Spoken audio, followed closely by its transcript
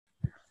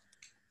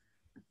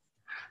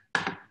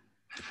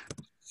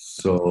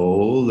So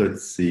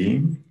let's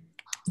see.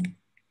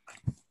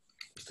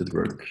 Does it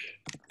work?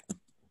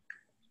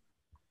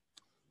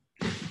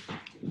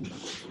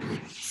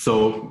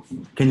 So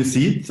can you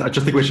see it?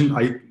 Just a question.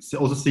 I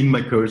also seeing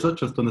my cursor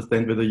just to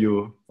understand whether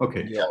you,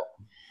 okay. Yeah.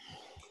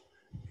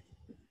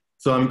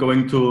 So I'm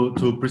going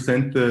to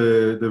present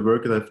the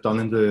work that I've done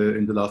in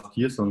the last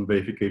years on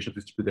verification of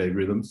distributed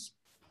algorithms,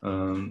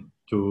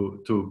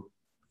 to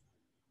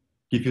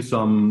give you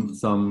some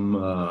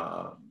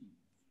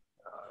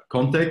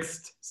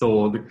context.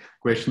 So the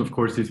question, of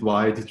course, is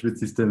why distributed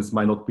systems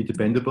might not be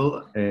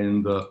dependable,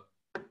 and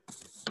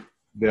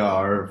there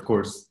are, of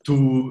course,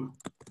 two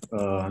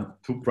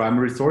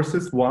primary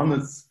sources. One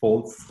is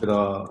faults that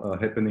are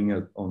happening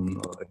at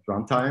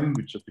runtime,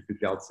 which are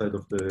typically outside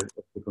of the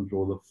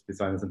control of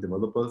designers and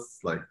developers,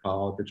 like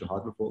power outage or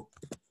hardware fault.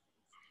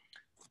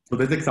 So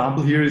this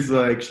example here is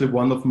actually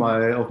one of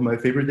my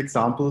favorite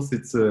examples.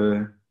 It's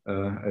a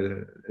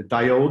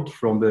diode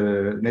from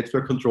the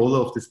network controller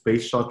of the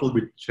space shuttle,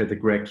 which had a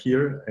crack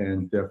here,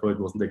 and therefore it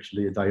wasn't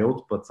actually a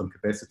diode, but some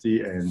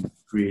capacity, and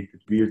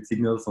created weird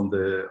signals on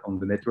the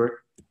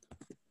network.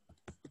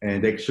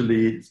 And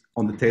actually,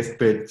 on the test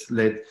bed,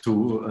 led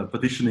to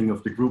partitioning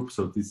of the group.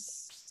 So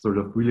this sort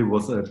of really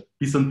was a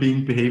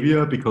Byzantine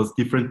behavior, because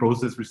different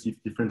processes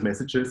received different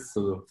messages.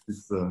 So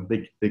this,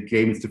 they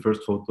claim it's the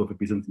first fault of a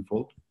Byzantine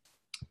fault.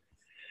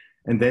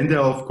 And then there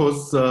are, of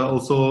course,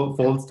 also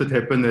faults that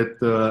happen at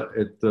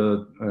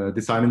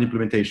design and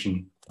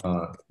implementation,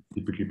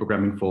 typically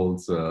programming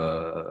faults,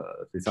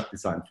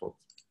 design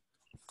faults.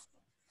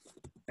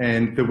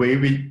 And the way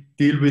we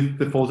deal with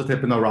the faults that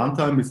happen at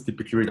runtime is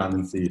typically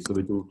redundancy. So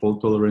we do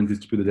fault-tolerant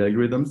distributed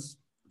algorithms.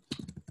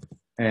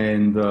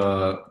 And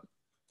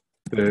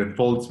the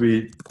faults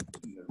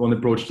one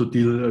approach to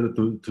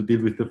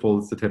deal with the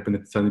faults that happen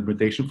at design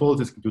implementation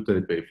faults is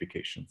computer-aided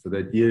verification. So the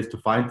idea is to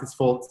find these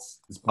faults,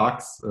 these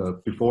bugs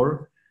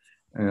before,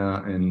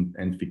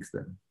 and fix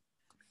them.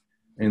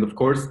 And of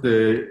course,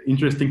 the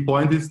interesting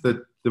point is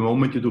that the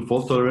moment you do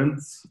fault-tolerant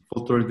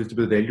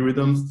distributed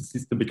algorithms, the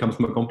system becomes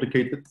more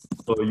complicated.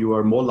 So you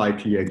are more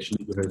likely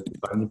actually to have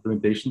design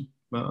implementation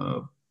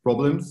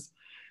problems.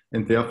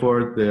 And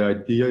therefore,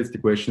 the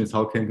question is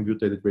how can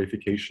computer-aided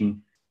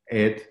verification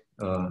add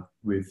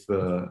with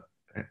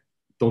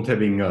don't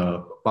having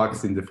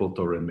bugs in the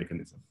fault-tolerant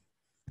mechanism.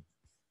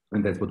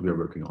 And that's what we are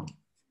working on.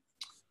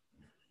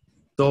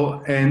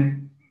 So,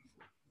 and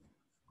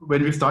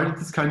when we started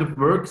this kind of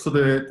work, so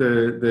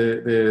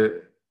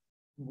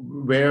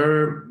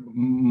where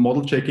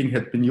model checking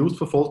had been used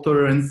for fault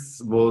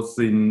tolerance was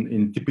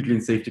typically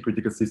in safety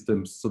critical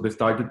systems. So they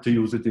started to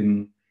use it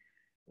in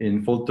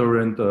fault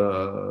tolerant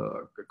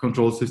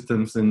control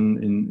systems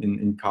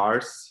in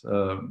cars.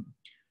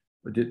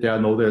 I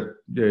know that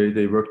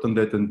they worked on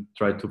that and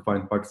tried to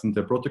find bugs in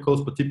their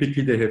protocols, but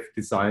typically they have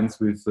designs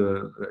with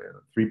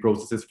 3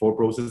 processes, 4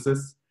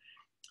 processes.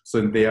 So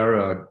in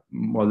there,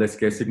 more or less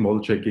classic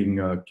model checking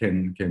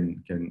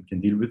can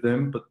deal with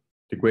them. But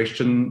the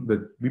question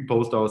that we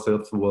posed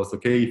ourselves was,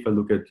 okay, if I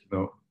look at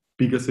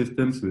bigger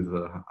systems with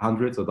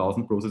hundreds or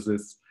 1,000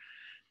 processes,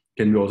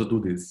 can we also do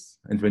this?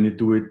 And when you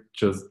do it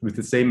just with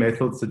the same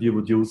methods that you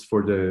would use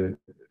for the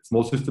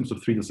small systems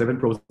of 3 to 7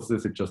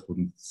 processes, it just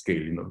wouldn't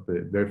scale.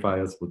 The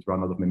verifiers would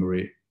run out of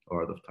memory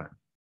or out of time.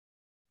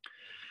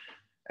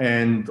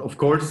 And of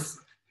course,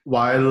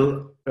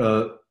 while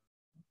the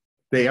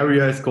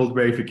area is called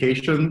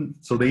verification,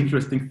 so the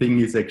interesting thing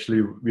is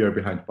actually we are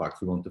behind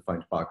bugs. We want to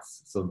find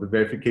bugs. So the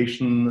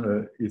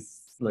verification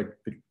is like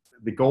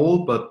the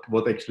goal, but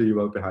what actually you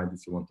are behind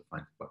is you want to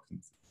find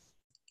bugs.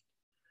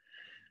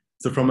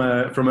 So from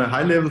a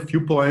high-level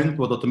viewpoint,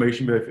 what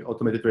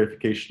automated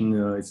verification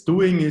is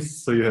doing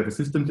is, so you have a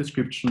system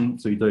description,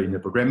 so either in a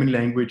programming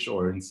language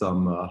or in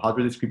some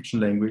hardware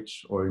description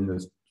language or in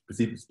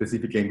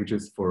specific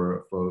languages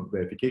for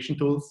verification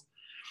tools.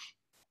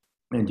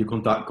 And you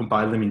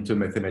compile them into a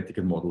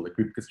mathematical model, a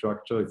cryptic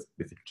structure. It's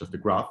basically just a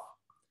graph.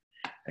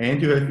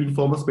 And you have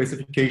informal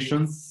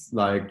specifications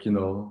like, you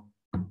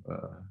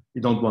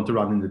don't want to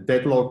run in the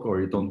deadlock, or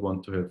you don't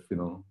want to have,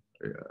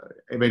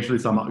 eventually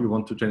you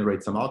want to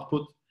generate some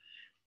output.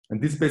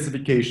 And these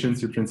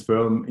specifications, you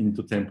transfer them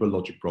into temporal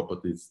logic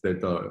properties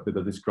that are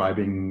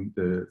describing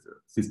the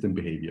system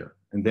behavior.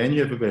 And then you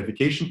have a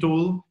verification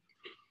tool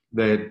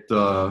that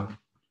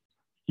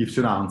gives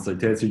you an answer.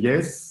 It tells you,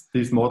 yes,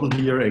 this model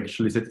here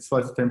actually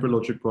satisfies the temporal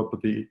logic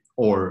property,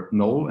 or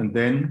no. And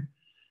then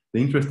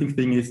the interesting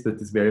thing is that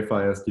these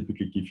verifiers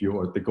typically give you,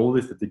 or the goal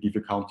is that they give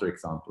you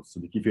counterexamples. So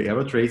they give you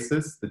error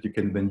traces that you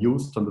can then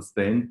use to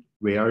understand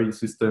where your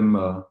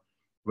system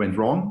went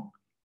wrong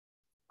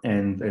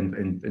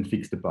and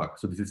fix the bug.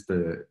 So this is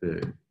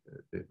the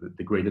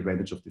great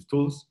advantage of these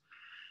tools.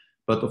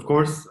 But of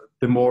course,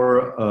 the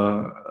more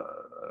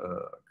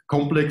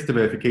complex the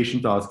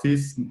verification task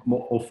is,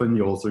 more often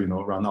you also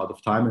run out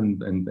of time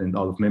and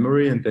out of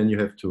memory, and then you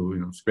have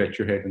to scratch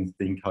your head and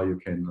think how you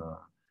can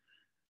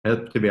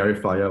help the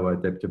verifier or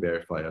adapt the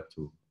verifier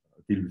to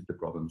deal with the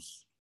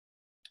problems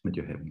that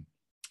you're having.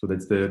 So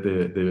that's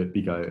the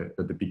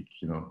big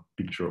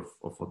picture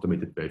of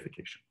automated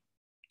verification.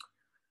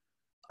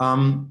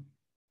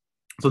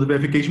 So the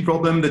verification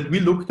problem that we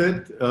looked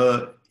at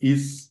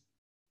is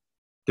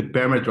the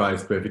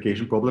parameterized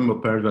verification problem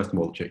or parameterized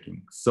model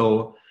checking.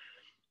 So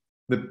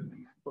the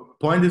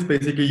point is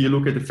basically you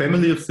look at the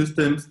family of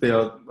systems, they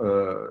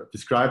are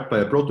described by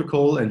a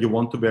protocol and you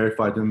want to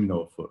verify them, you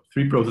know, for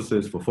 3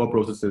 processes, for 4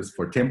 processes,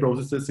 for 10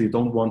 processes. So you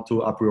don't want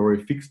to a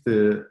priori fix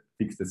the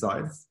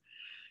size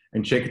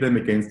and check them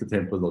against the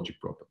temporal logic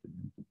property.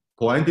 The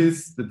point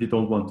is that you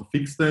don't want to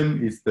fix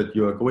them, is that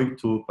you are going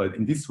to, but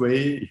in this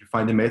way, if you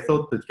find a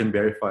method that can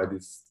verify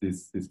this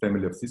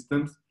family of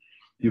systems,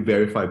 you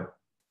verify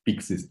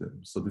big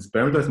systems. So this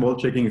parameterized model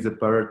checking is a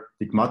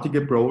paradigmatic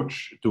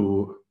approach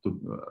to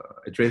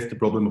address the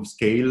problem of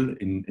scale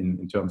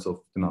in terms of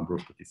the number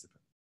of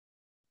participants.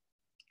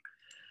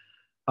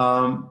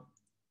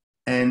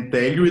 And the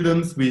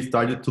algorithms we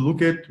started to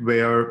look at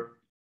were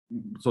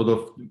sort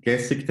of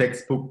classic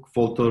textbook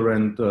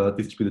fault-tolerant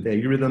distributed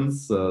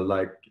algorithms,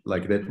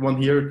 like that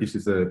one here. This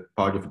is a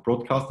part of a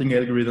broadcasting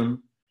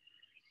algorithm.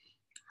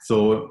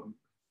 So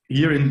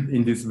here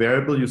in this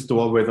variable, you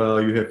store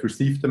whether you have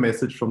received the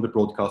message from the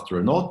broadcaster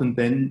or not, and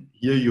then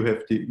here you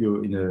have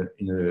in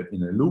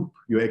a loop,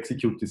 you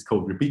execute this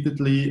code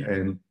repeatedly,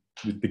 and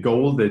with the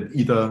goal that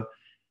either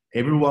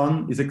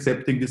everyone is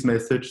accepting this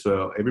message,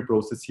 so every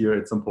process here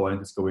at some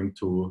point is going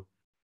to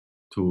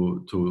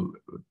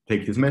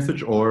take this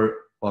message, or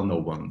no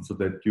one, so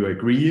that you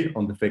agree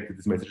on the fact that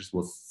this message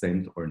was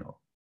sent or not.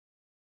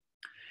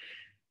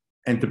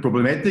 And the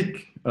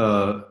problematic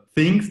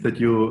things that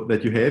you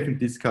have in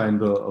this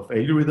kind of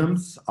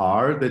algorithms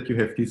are that you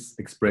have these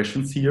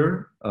expressions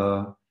here,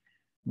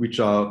 which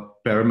are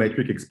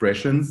parametric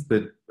expressions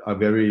that are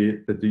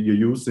that you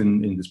use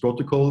in these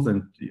protocols,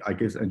 and I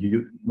guess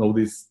you know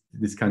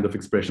this kind of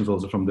expressions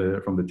also from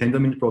the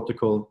Tendermint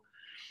protocol.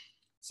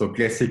 So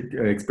classic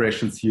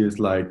expressions here is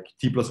like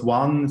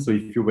t+1. So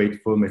if you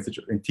wait for a message,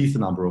 and t is the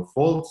number of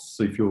faults.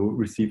 So if you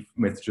receive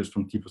messages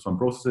from t+1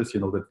 processes,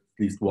 you know that at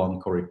least one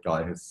correct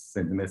guy has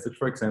sent a message,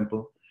 for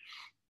example.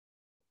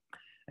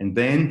 And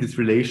then this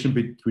relation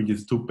between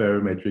these 2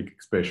 parametric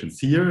expressions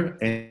here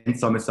and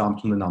some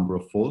assumption on the number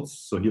of faults.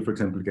 So here, for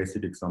example,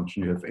 classic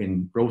assumption, you have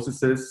n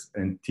processes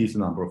and t is the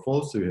number of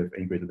faults. So you have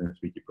n greater than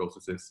 3t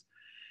processes.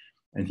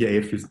 And here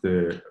f is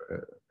the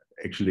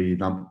actually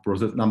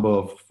number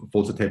of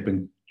faults that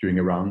happen during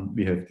a run.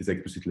 We have this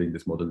explicitly in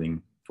this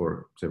modeling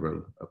for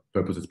several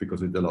purposes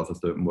because it allows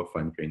us the more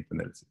fine-grained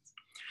analysis.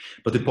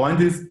 But the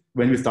point is,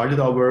 when we started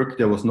our work,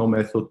 there was no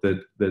method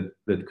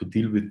that could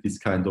deal with this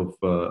kind of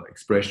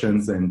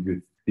expressions and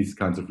with these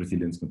kinds of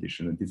resilience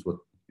conditions. And this what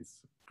is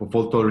for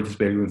fault tolerant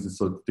algorithms is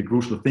so the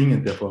crucial thing,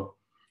 and therefore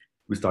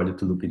we started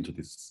to look into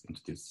this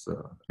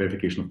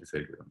verification of these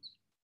algorithms.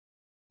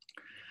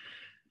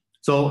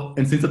 So,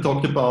 and since I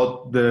talked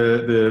about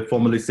the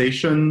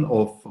formalization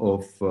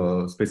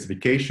of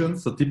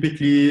specifications, so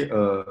typically,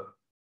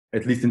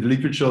 at least in the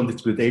literature on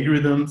distributed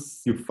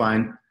algorithms, you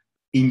find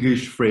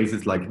English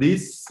phrases like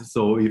this.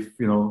 So if,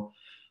 you know,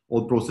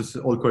 all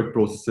correct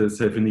processes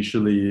have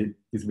initially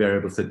this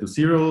variable set to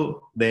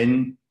 0,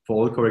 then for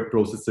all correct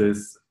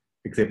processes,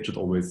 accept should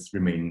always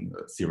remain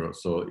 0.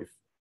 So if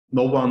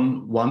no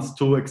one wants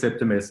to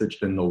accept a message,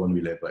 then no one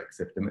will ever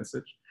accept the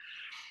message.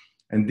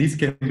 And this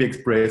can be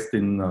expressed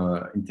in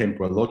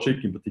temporal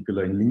logic, in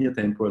particular in linear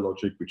temporal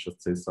logic, which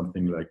just says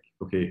something like,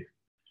 okay,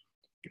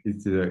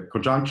 it's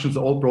conjunctions,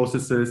 all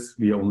processes,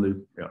 we only,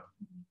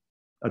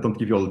 I don't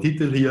give you all the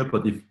detail here,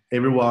 but if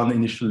everyone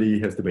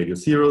initially has the value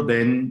 0,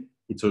 then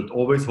it should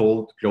always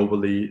hold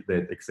globally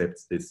that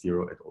accepts this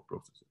 0 at all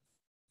processes.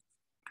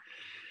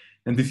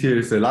 And this here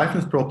is a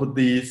liveness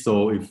property.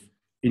 So if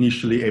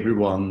initially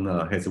everyone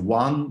has a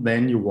 1,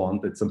 then you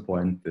want at some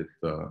point that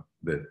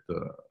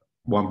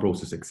one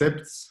process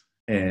accepts.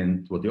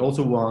 And what you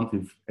also want,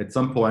 if at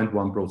some point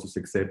one process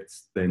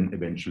accepts, then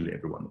eventually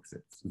everyone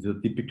accepts. These are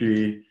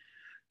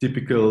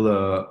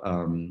typical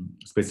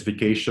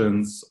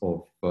specifications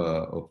of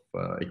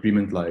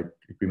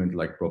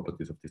agreement-like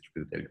properties of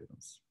distributed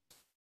algorithms.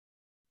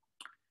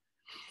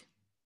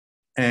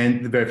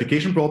 And the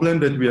verification problem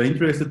that we are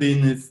interested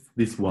in is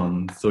this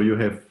one. So you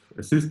have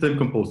a system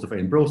composed of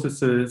n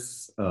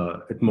processes.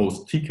 At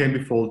most, t can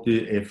be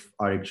faulty, f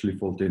are actually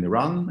faulty in a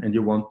run, and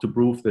you want to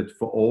prove that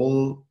for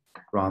all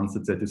runs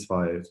that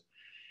satisfies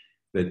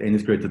that n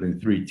is greater than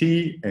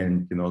 3t,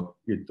 and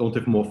you don't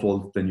have more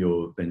faults than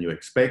you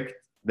expect,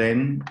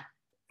 then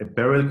a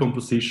parallel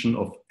composition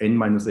of n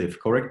minus f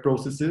correct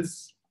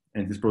processes,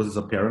 and these processes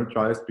are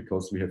parameterized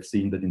because we have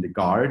seen that in the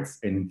guards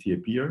n and t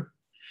appear.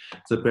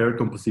 So a parallel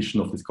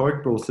composition of this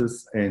correct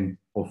process and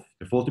of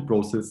the faulty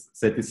process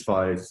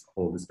satisfies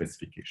all the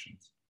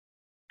specifications.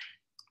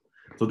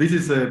 So this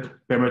is a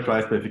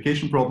parameterized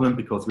verification problem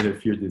because we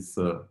have here this,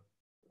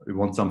 we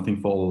want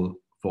something for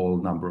all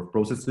number of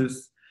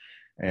processes.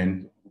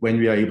 And when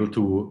we are able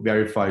to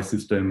verify a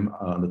system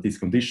under these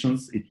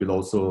conditions, it will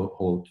also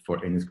hold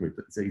for n is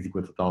greater, say is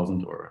equal to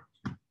 1,000 or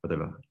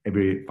whatever,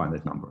 every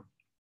finite number.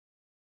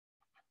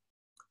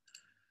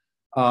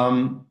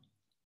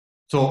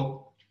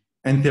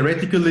 And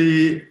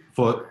theoretically,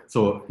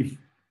 if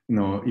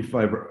if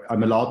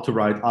I'm allowed to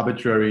write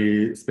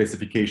arbitrary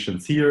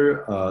specifications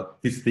here,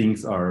 these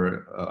things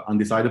are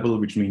undecidable,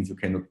 which means you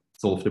cannot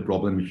solve the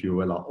problem if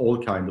you allow all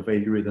kinds of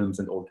algorithms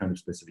and all kinds of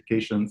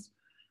specifications.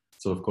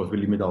 So of course we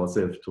limit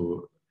ourselves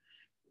to,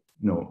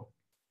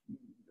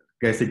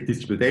 classic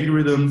distributed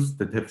algorithms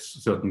that have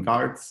certain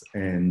guards,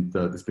 and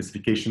the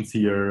specifications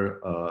here,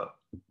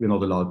 we're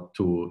not allowed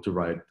to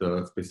write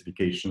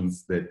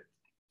specifications that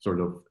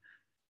sort of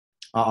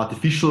are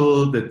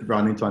artificial, that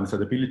run into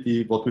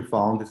undecidability. What we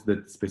found is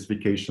that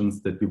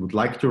specifications that we would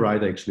like to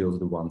write are actually also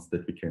the ones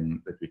that we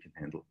can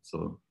handle.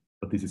 So,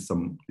 but this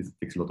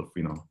takes a lot of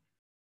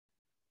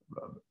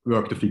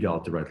work to figure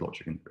out the right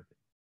logic and everything.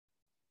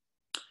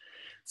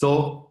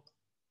 So,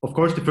 of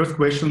course, the first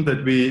question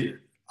that we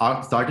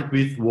started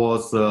with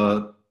was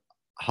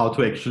how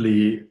to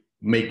actually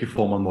make a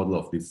formal model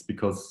of this,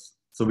 because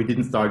so we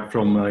didn't start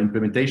from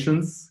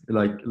implementations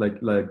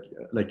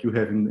like you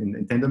have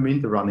in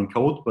Tendermint, the running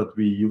code, but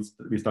we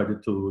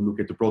started to look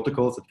at the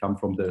protocols that come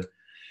from the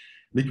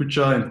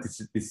literature, and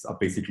these are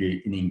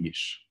basically in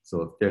English.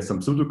 So there's some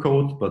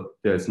pseudocode, but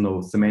there's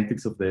no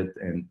semantics of that,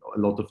 and a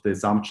lot of the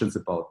assumptions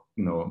about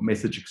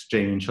message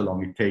exchange, how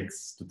long it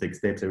takes to take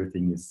steps,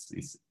 everything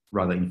is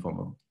rather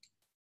informal.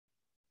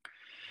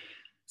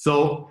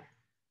 So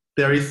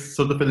there is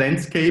sort of a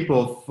landscape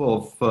of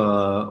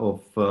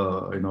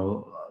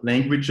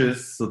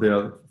languages. So there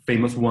are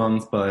famous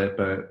ones by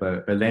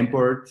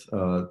Lamport,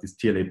 this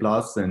TLA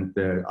Plus, and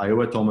the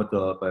IO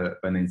Automata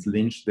by Nancy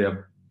Lynch. They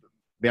are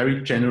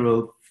very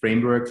general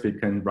frameworks. We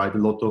can write a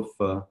lot of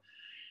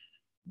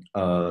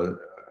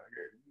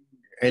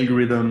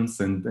algorithms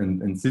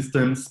and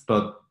systems,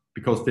 but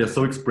because they are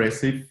so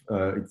expressive,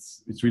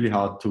 it's really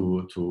hard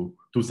to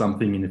do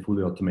something in a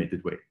fully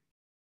automated way.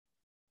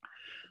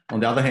 On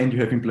the other hand, you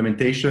have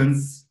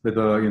implementations that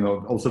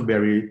are, also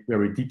very,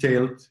 very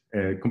detailed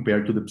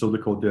compared to the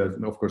pseudocode. There's,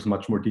 of course,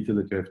 much more detail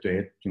that you have to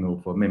add,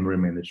 for memory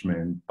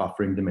management,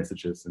 buffering the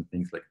messages, and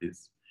things like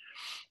this.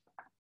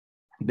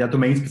 There are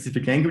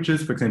domain-specific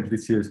languages. For example,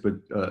 this here is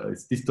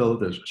Distal.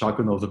 The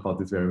Sharko knows about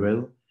this very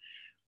well,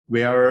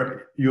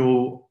 where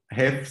you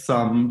have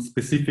some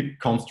specific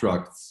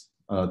constructs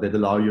that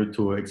allow you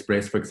to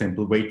express, for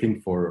example,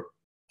 waiting for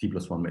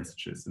T+1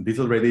 messages. And this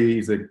already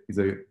is a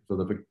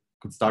sort of a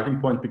good starting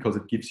point, because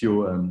it gives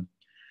you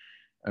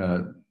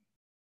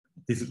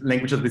these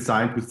languages are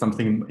designed with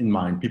something in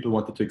mind. People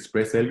wanted to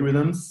express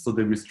algorithms, so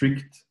they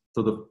restrict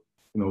sort of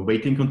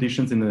waiting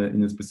conditions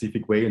in a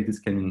specific way, and this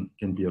can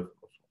be of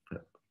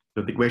help.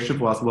 But the question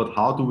for us was,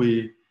 how do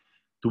we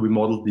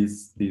model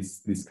these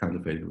kind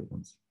of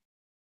algorithms?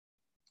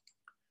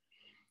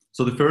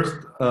 So the first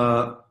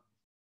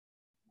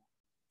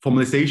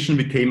formalization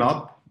we came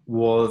up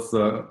was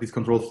this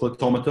control flow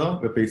automata,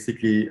 where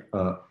basically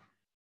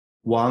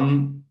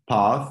one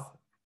path,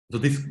 so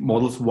this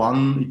models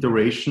one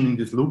iteration in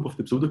this loop of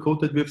the pseudocode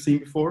that we have seen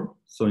before.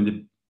 So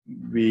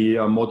we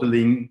are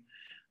modeling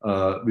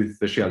with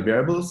the shared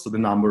variables, so the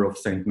number of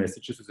sent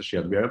messages is a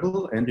shared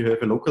variable, and you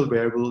have a local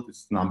variable,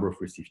 this number of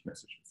received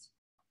messages.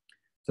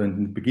 So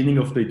in the beginning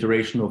of the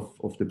iteration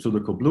of the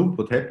pseudocode loop,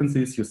 what happens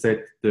is you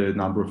set the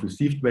number of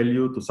received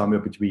value to somewhere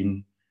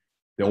between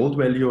the old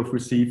value of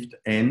received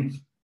and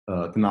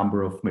the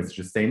number of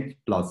messages sent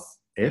plus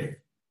f.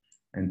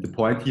 And the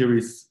point here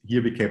is,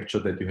 here we capture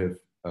that you have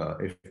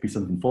f be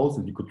something false,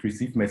 and you could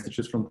receive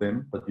messages from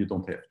them, but you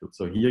don't have to.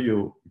 So here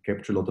you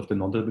capture a lot of the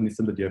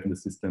non-determinism that you have in the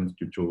systems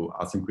due to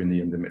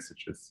asynchrony in the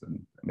messages and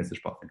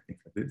message pathing,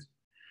 things like this.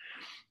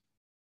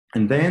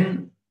 And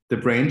then the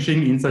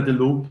branching inside the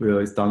loop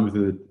is done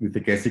with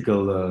the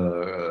classical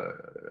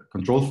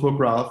control flow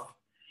graph.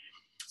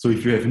 So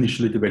if you have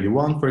initially the value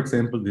 1, for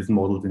example, this is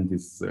modeled in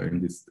this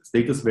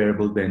status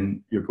variable,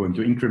 then you're going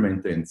to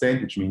increment the end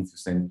send, which means you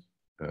send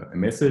a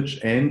message,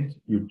 and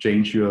you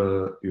change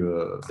your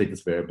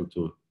status variable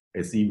to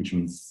SE, which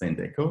means send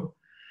echo.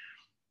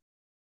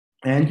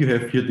 And you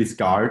have here these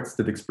guards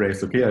that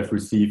express, okay, I've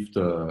received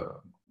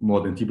more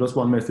than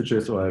T+1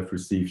 messages, or I've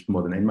received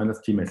more than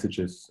N-T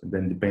messages. And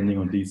then depending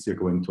on these, you're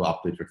going to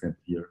update, for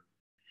example, here,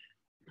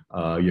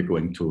 you're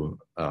going to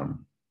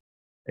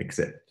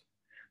accept.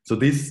 So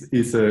this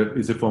is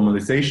a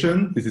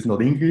formalization. This is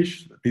not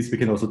English. This we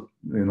can also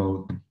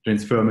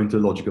transform into a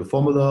logical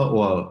formula,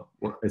 or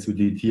as we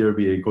did here,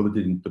 we encoded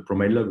it into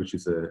Promella, which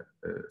is a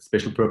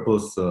special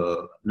purpose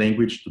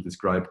language to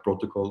describe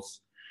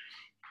protocols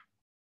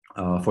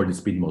for the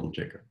speed model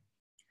checker.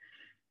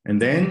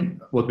 And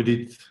then what we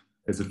did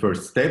as a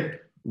first step,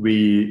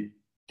 we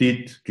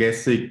did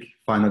classic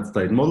finite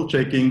state model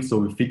checking. So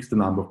we fixed the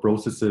number of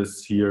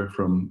processes here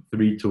from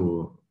 3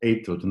 to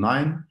 8 or to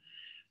 9.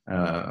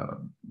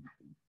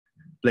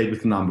 Played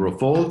with the number of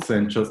faults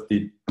and just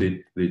did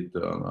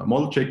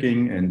model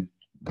checking. And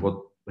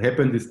what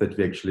happened is that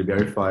we actually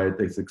verified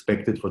as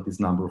expected for this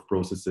number of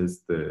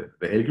processes the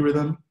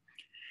algorithm.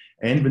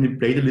 And when you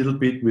played a little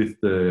bit with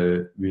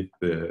the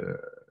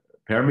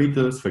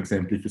parameters, for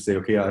example, if you say,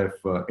 okay, I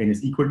have n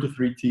is equal to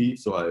 3t,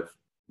 so I have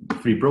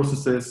 3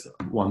 processes,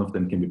 one of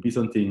them can be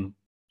Byzantine,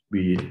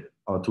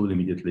 our tool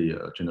immediately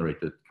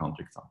generated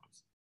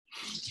counterexamples.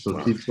 So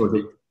this sort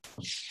of.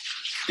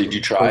 Did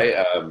you try?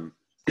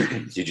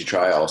 Did you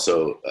try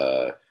also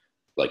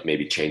like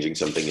maybe changing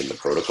something in the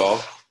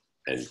protocol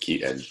and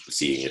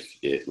seeing if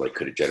it like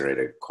could it generate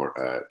a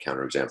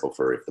counterexample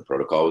for if the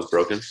protocol was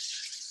broken?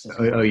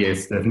 Oh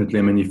yes, definitely.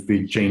 I mean, if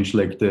we change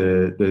like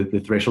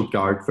the threshold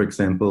guard, for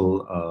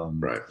example,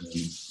 right,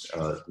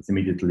 it's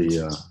immediately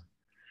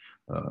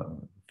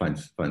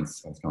finds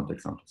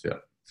counterexamples. Yeah,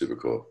 super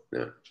cool.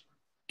 Yeah.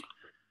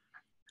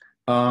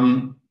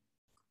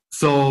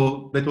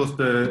 So that was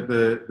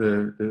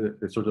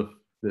the sort of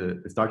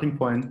the starting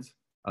point.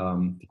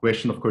 The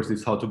question, of course,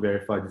 is how to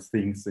verify these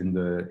things in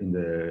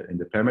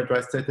the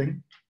parameterized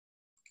setting.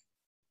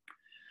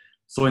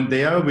 So in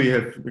there, we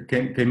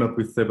came up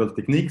with several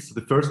techniques.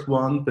 The first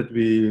one that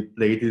we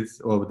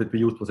that we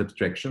used was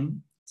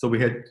abstraction. So we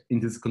had in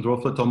this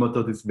control flow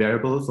automata these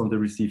variables on the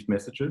received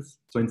messages.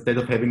 So instead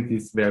of having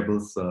these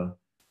variables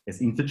as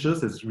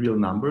integers, as real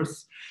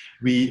numbers,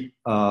 we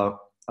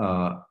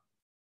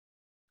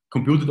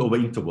computed over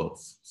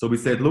intervals. So we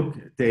said, look,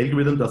 the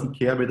algorithm doesn't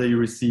care whether you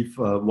receive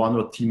 1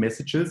 or t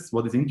messages.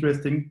 What is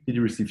interesting, did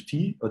you receive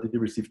t or did you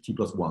receive t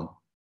plus 1?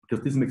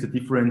 Because this makes a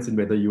difference in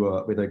whether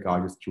a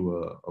guard is true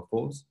or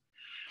false.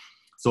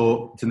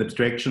 So it's an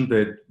abstraction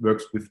that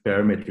works with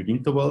parametric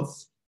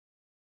intervals.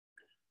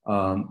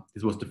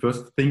 This was the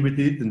first thing we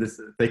did, and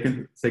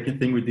the second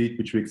thing we did,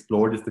 which we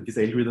explored, is that these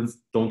algorithms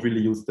don't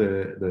really use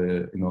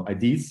the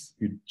IDs.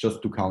 You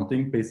just do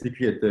counting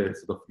basically at the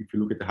sort of, if you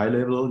look at the high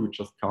level, you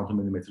just count how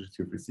many messages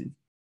you've received.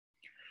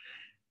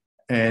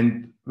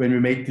 And when we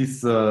make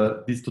these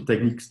two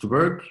techniques to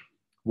work,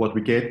 what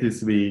we get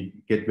is we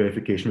get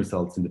verification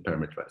results in the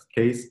parameterized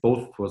case,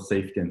 both for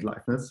safety and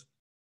liveness.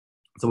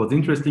 So what's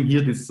interesting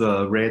here, this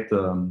red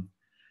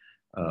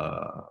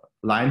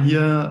line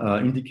here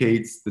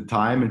indicates the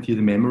time and here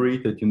the memory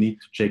that you need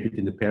to check it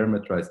in the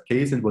parameterized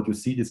case. And what you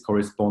see, this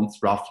corresponds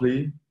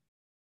roughly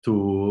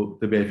to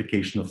the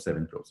verification of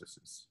 7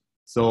 processes.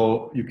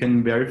 So you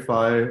can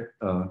verify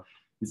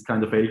these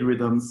kind of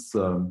algorithms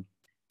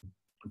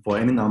for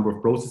any number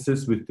of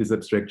processes with this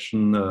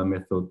abstraction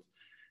method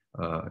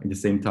in the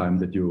same time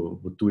that you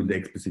would do in the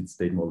explicit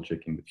state model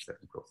checking with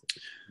 7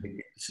 processes.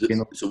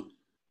 So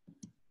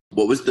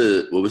what was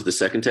the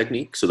second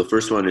technique? So the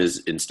first one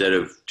is instead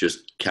of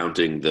just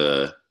counting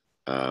the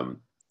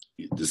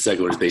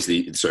second one is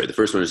basically, the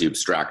first one is you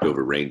abstract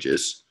over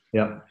ranges.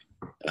 Yeah.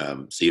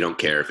 So you don't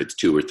care if it's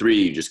 2 or 3,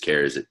 you just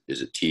care is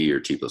it t or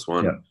t plus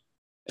 1? Yeah.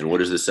 And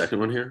what is the second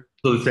one here?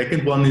 So the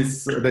second one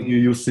is that you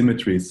use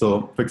symmetry.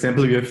 So for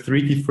example, you have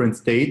 3 different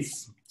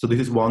states. So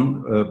this is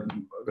one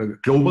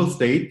global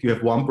state. You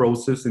have one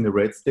process in the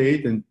red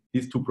state, and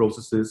these 2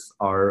 processes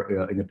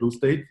are in a blue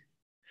state.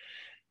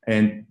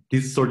 And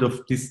this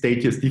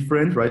state is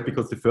different, right?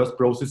 Because the first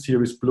process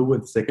here is blue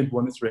and the second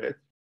one is red.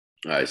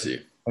 I see.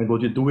 And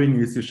what you're doing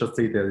is you just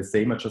say they're the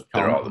same. I just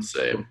count. They're all the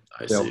same.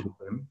 I see.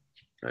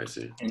 I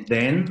see. And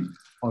then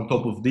on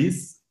top of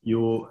this,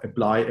 you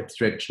apply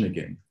abstraction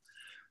again.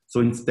 So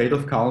instead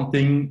of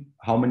counting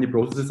how many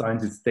processes are in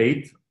this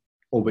state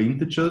over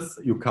integers,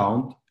 you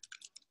count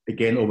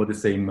again over the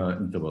same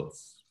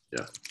intervals.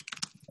 Yeah.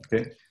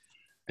 Okay.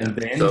 And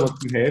then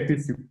what you have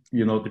is,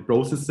 the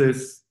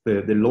processes,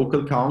 the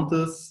local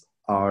counters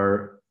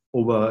are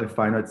over a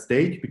finite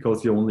state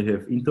because you only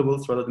have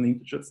intervals rather than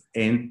integers.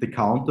 And the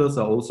counters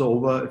are also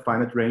over a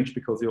finite range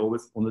because you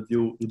always want to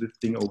do this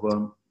thing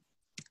over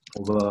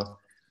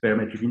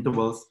parametric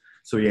intervals.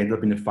 So you end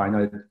up in a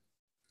finite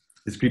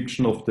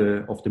description of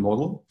the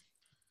model.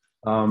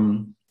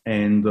 And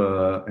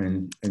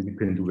you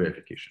can do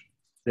verification.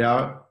 There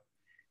are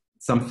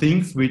some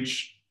things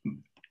which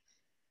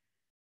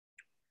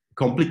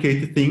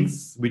complicated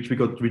things which we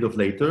got rid of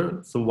later.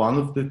 So one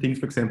of the things,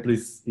 for example,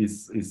 is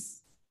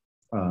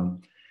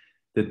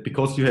that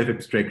because you have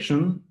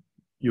abstraction,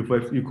 you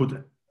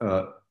could,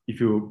 if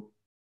you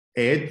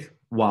add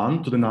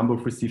 1 to the number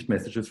of received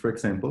messages, for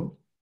example,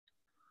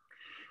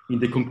 in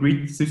the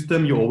concrete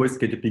system, you always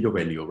get a bigger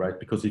value, right?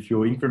 Because if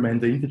you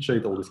increment the integer,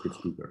 it always gets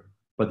bigger.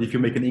 But if you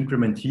make an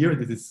increment here,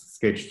 this is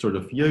sketched sort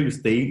of here, you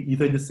stay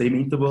either in the same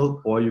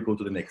interval or you go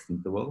to the next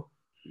interval.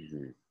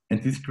 Mm-hmm.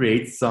 And this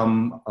creates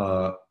some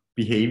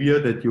behavior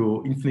that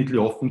you infinitely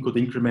often could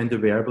increment a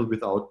variable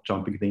without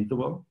jumping the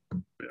interval. Yeah.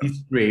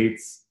 This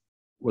creates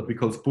what we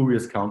call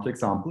spurious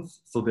counterexamples.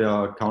 So there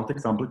are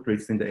counterexample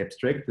traits in the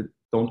abstract that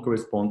don't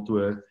correspond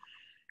to a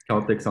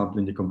counterexample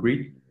in the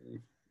concrete.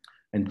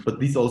 But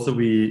these also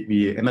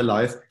we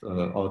analyzed,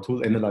 our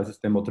tool analyzes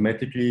them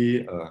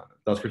automatically,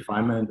 does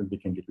refinement, and we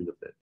can get rid of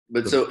that.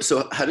 But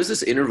so how does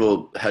this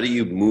interval, how do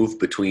you move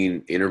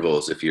between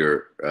intervals if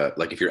you're,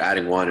 if you're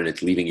adding 1 and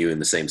it's leaving you in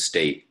the same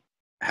state?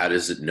 How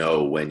does it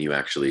know when you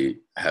actually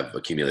have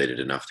accumulated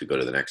enough to go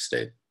to the next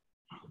state?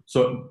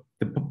 So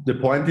the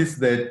point is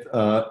that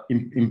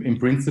in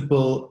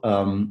principle,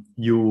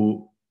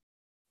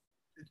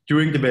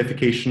 during the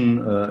verification,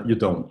 you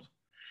don't.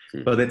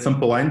 But at some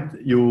point,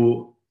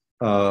 you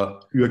are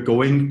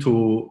going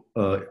to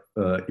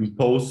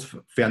impose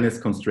fairness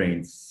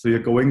constraints. So you're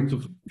going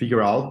to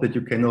figure out that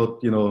you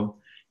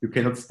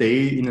cannot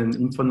stay in an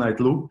infinite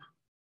loop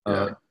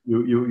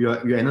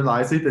You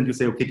analyze it and you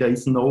say, okay, there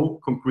is no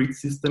concrete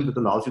system that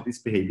allows you this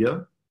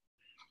behavior.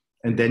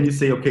 And then you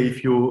say, okay,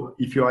 if you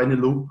are in a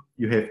loop,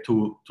 you have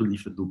to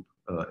leave the loop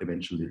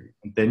eventually.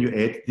 And then you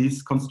add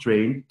this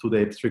constraint to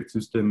the abstract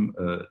system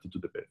to do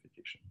the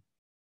verification.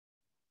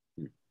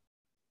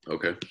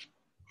 Okay.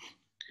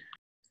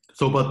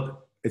 So,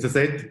 but as I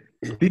said,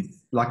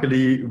 this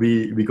luckily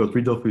we got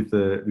rid of with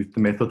the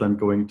method I'm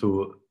going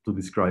to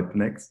describe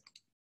next.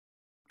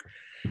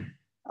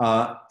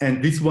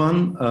 And this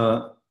one,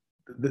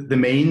 the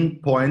main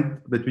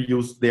point that we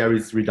use there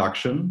is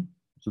reduction.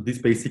 So this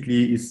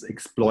basically is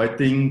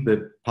exploiting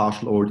the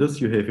partial orders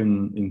you have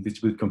in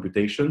distributed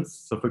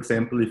computations. So for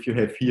example, if you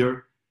have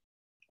here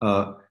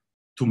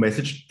two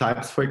message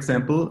types, for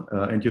example,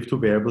 and you have two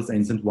variables,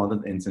 n-send1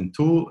 and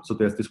n-send2. So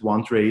there's this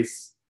one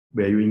trace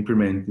where you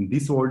increment in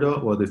this order,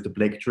 or there's the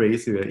black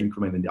trace where you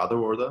increment in the other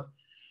order.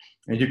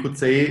 And you could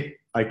say,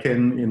 I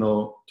can,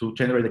 to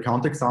generate a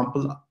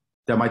counterexample,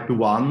 there might be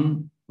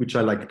one which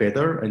I like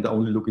better, and I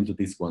only look into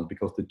this one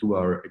because the two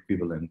are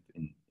equivalent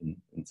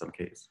in some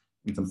case,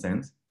 in some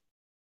sense.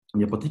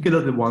 And in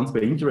particular, the ones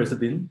we're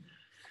interested in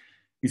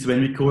is when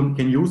we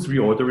can use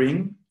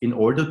reordering in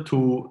order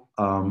to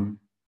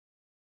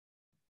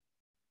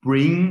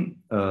bring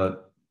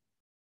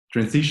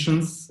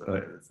transitions,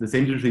 the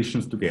same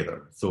transitions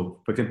together.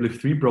 So for example,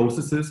 if three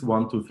processes,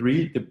 1, 2,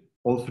 3,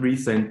 all three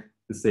send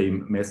the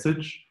same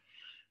message,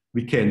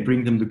 we can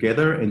bring them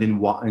together and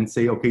then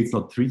say, okay, it's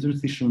not three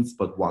transitions,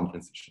 but one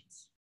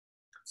transitions.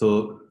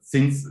 So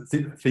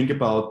think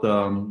about,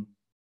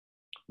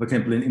 for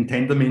example, in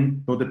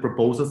Tendermint, the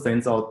proposer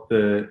sends out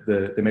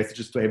the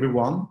messages to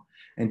everyone,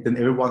 and then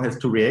everyone has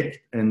to react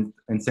and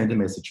send a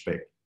message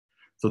back.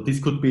 So this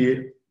could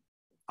be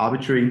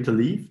arbitrary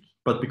interleaved,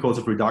 but because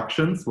of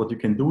reductions, what you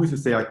can do is you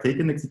say, I take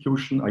an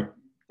execution,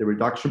 the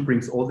reduction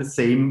brings all the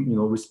same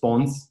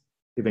response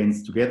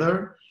events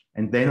together.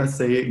 And then I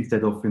say,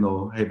 instead of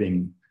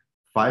having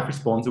 5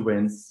 response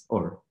events,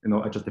 or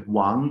I just have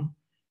one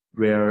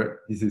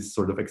where this is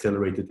sort of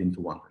accelerated into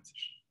one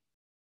transition.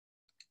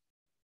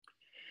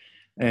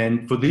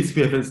 And for this,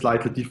 we have a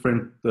slightly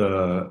different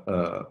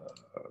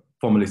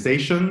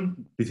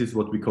formalization. This is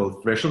what we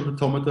call threshold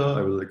automata.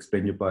 I will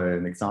explain you by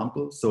an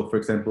example. So for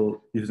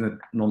example, this is a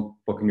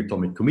non-blocking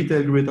atomic commit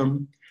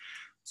algorithm.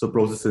 So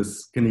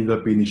processes can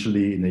either be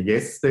initially in a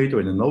yes state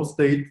or in a no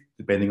state,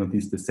 depending on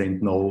this, they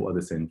send no or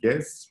they send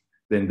yes.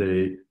 Then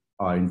they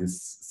are in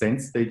this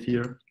send state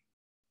here.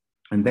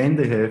 And then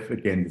they have,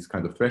 again, this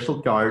kind of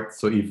threshold guard.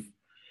 So if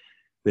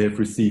they have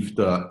received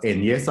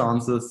n yes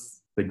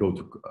answers, they go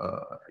to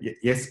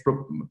yes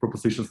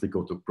propositions, they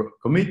go to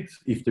commit.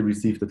 If they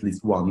received at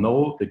least one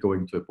no, they go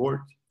into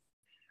abort.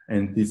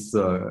 And this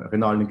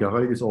Renal and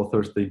Garel, these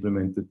authors, they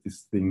implemented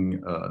this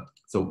thing.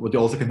 So what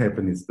also can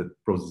happen is that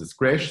processes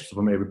crash. So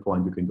from every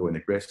point, you can go in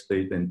a crash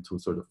state. And to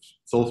sort of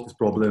solve this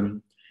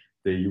problem,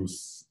 they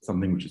use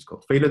something which is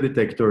called failure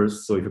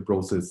detectors. So if a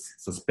process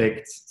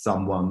suspects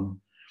someone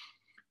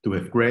to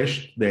have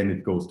crashed, then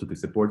it goes to the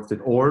abort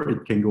state, or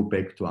it can go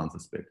back to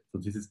unsuspect. So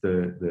this is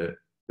the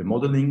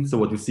modeling. So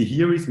what you see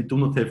here is we do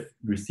not have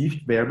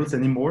received variables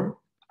anymore.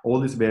 All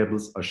these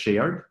variables are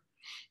shared,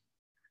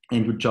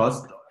 and we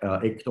just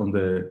act on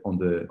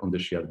the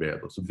shared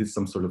variable. So this is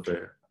some sort of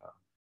a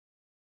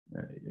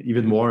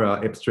even more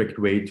abstract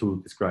way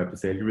to describe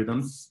these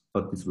algorithms,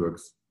 but this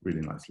works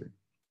really nicely.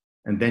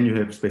 And then you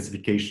have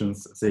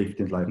specifications,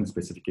 safety and liveness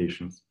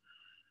specifications.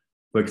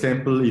 For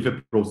example, if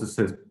a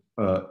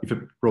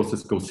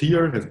process goes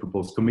here, has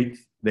proposed commit,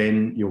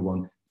 then you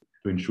want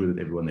to ensure that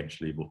everyone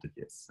actually voted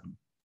yes. And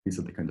these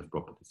are the kind of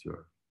properties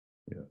you're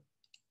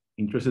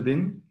interested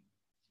in.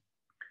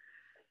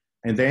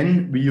 And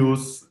then we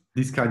use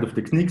these kind of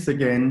techniques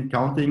again,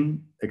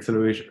 counting,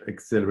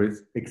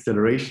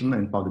 acceleration,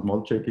 and bounded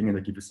model checking, and I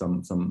give you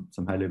some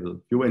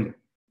high-level view. And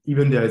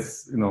even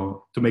there's,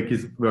 to make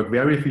this work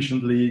very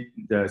efficiently,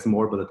 there's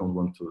more, but I don't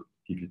want to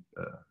give it,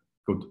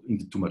 go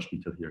into too much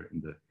detail here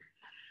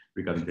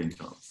regarding the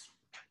internals.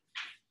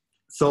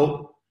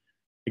 So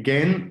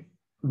again,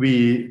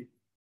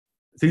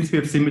 since we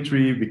have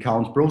symmetry, we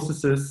count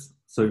processes.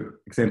 So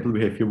example,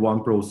 we have here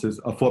 4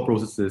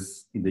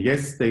 processes in the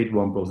yes state,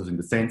 1 process in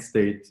the send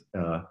state,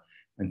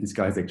 and this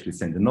guy is actually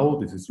send a no.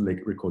 This is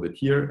recorded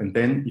here. And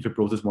then if a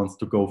process wants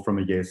to go from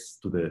a yes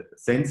to the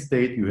send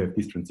state, you have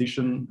this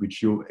transition,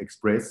 which you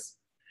express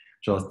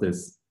just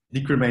as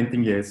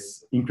decrementing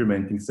yes,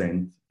 incrementing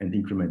send, and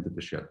incremented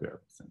the shared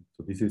variable send.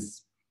 So this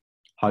is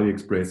how you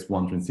express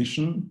one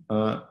transition.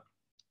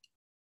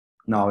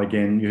 Now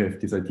again, you have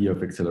this idea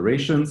of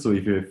acceleration. So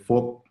if you have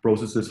 4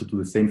 processes who do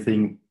the same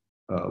thing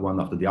one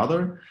after the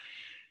other,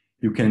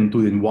 you can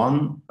do it in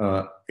one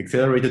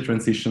accelerated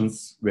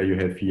transitions where you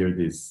have here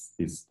these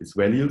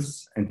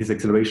values, and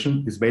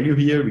this value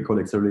here we call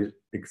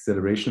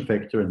acceleration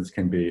factor, and this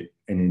can be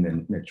any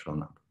natural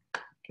number.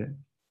 Okay.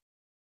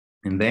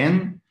 And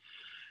then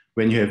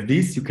when you have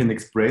this, you can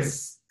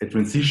express a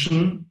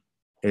transition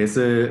as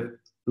a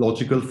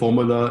logical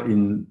formula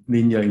in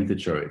linear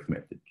integer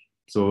arithmetic.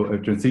 So a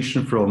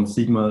transition from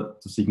sigma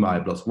to sigma I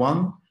plus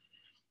 1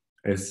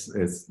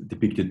 as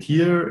depicted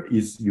here,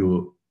 is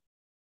you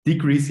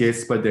decrease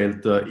yes by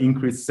delta,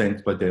 increase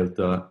send by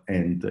delta,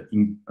 and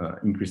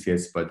increase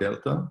yes by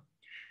delta.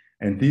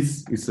 And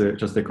this is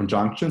just a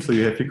conjunction. So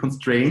you have a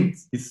constraint.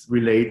 This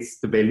relates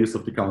the values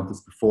of the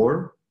counters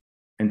before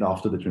and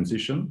after the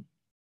transition.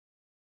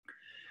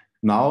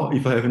 Now,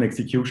 if I have an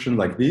execution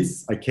like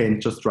this, I can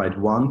just write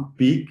one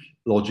big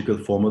logical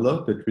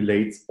formula that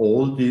relates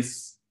all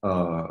these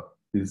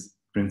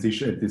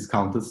these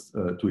counters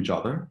to each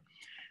other.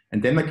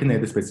 And then I can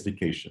add a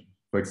specification.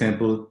 For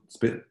example,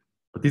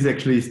 but this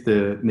actually is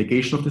the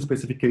negation of the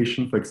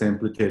specification. For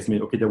example, it tells me,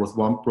 okay, there was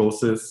one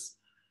process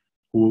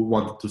who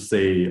wanted to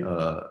say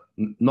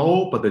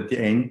no, but at the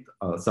end,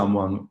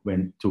 someone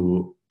went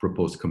to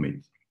propose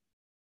commit.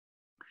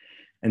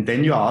 And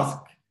then you ask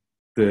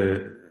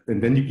and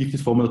then you give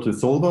this formula to the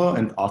solver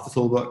and ask the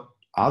solver,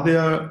 are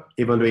there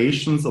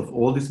evaluations of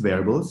all these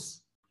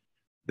variables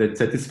that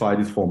satisfy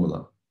this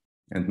formula?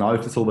 And now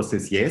if the solver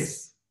says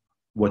yes,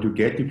 what you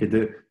get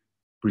a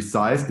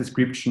precise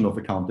description of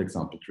a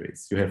counterexample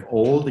trace. You have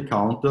all the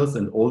counters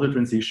and all the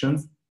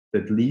transitions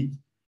that lead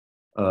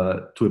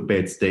to a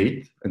bad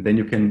state, and then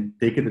you can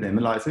take it and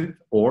analyze it.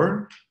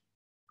 Or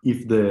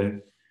if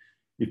the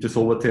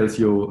solver tells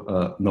you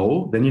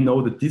no, then you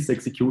know that this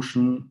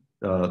execution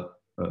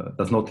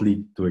does not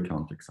lead to a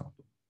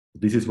counterexample.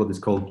 This is what is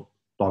called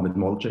bounded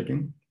model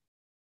checking.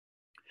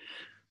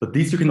 But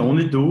this you can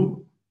only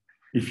do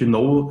if you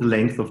know the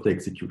length of the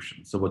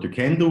execution. So what you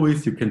can do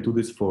is you can do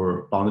this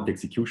for bounded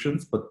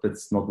executions, but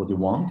that's not what you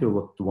want.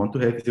 What you want to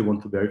have is you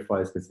want to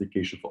verify a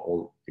specification for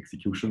all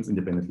executions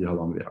independently how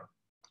long they are.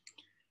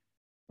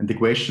 And the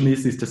question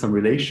is there some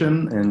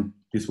relation? And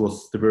this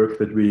was the work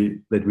that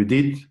we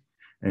did,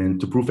 and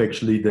to prove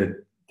actually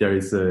that there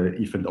is a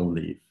if and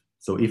only if.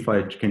 So if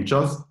I can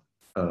just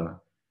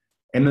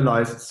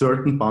analyze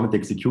certain bounded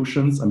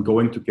executions, I'm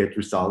going to get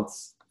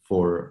results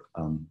for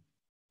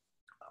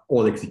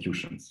all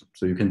executions.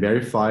 So you can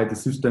verify the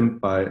system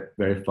by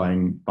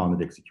verifying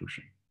bounded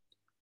execution.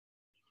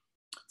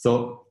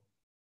 So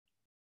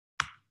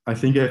I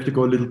think I have to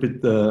go a little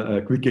bit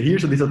quicker here.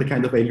 So these are the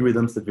kind of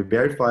algorithms that we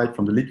verified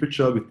from the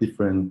literature with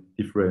different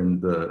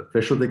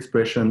threshold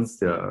expressions.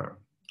 They are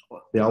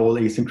all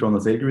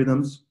asynchronous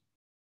algorithms.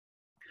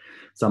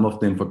 Some of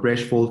them for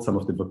crash faults, some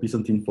of them for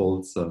Byzantine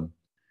faults.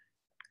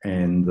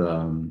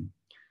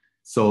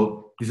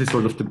 So this is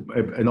sort of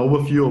an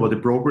overview over the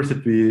progress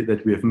that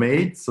we have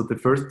made. So the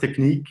first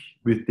technique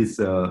with this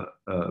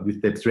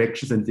with the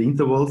abstractions and the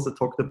intervals I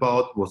talked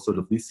about was sort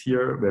of this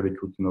here, where we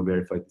could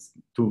verify this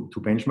two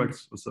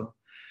benchmarks or so.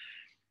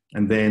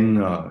 And then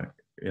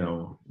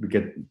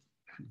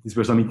these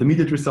were some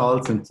intermediate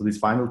results, and so this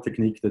final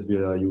technique that we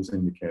are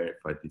using, we can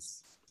verify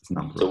this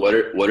number. So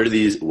what are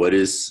these? What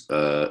is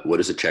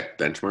a checked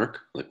benchmark?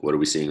 Like, what are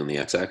we seeing on the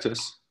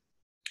x-axis?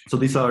 So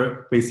these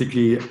are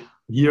basically.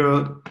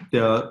 Here,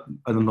 there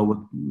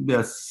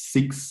are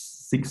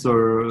six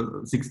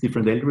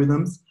different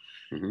algorithms.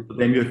 Mm-hmm. But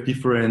then you have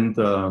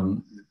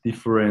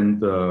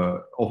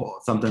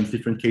sometimes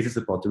different cases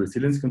about the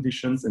resilience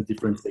conditions and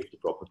different safety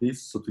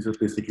properties. So this is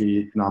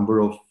basically number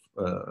of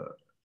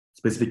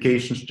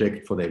specifications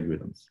checked for the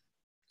algorithms.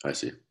 I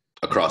see.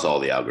 Across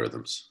all the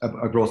algorithms.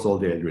 Across all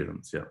the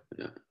algorithms, yeah.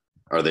 Yeah.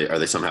 Are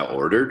they somehow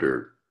ordered,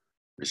 or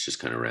it's just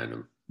kind of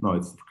random? No,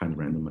 it's kind of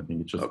random. I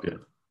think it's just okay.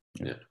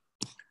 Yeah.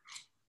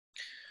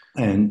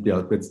 And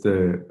yeah, that's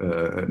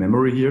the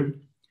memory here.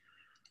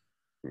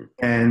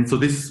 And so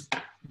this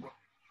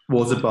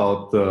was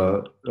about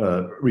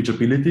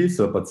reachability,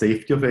 so about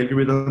safety of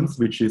algorithms,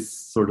 which is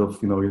sort of,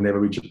 you never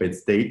reach a bad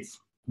state,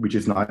 which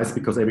is nice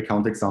because every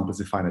counterexample is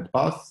a finite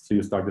path. So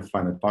you start with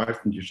finite paths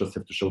and you just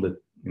have to show that,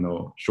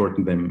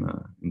 shorten them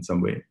in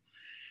some way.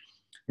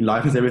 In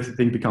liveness,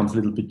 everything becomes a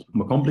little bit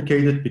more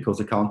complicated because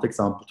a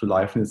counterexample to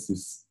liveness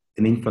is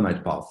an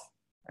infinite path.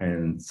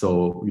 And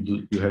so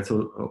you have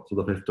to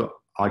sort of have to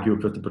argue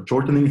that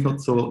shortening is not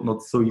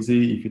so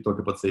easy if you talk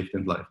about safety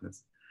and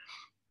liveness.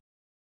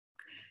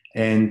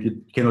 And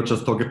you cannot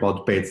just talk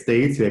about bad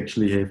states, you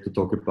actually have to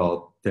talk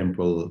about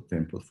temporal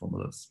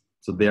formulas.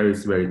 So there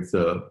is where it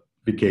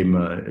became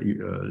a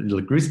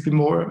little crispy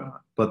more,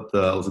 but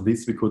also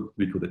this we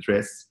could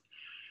address.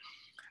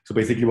 So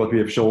basically what we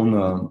have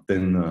shown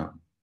then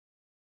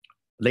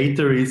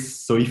later is,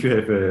 so if you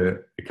have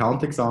a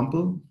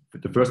counterexample,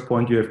 the first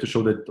point you have to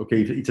show that,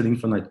 okay, it's an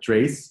infinite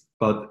trace,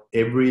 but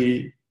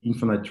every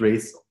infinite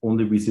trace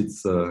only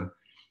visits a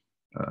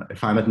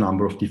finite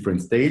number of different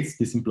states.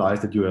 This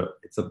implies that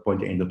at some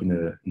point you end up in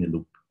a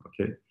loop,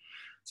 okay?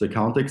 So a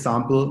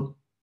counterexample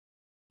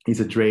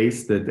is a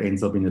trace that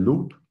ends up in a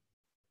loop.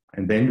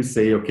 And then we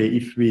say, okay,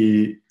 if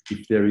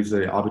there is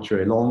an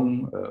arbitrary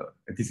long,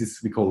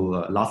 we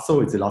call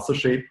lasso, it's a lasso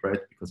shape, right?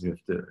 Because we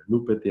have the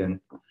loop at the end.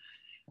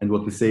 And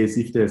what we say is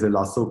if there's a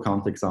lasso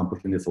counterexample,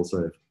 then there's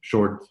also a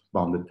short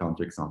bounded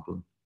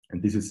counterexample.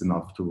 And this is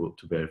enough to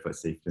verify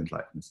safety and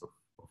liveness of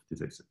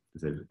these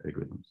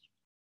algorithms.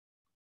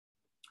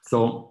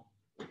 So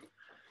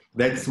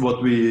that's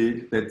what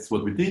we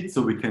did.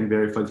 So we can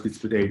verify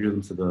discrete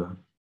algorithms that are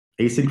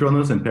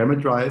asynchronous and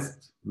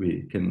parameterized.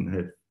 We can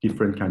have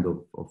different kind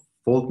of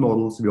fault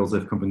models. We also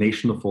have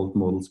combination of fault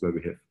models where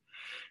we have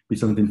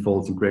Byzantine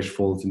faults and crash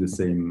faults in the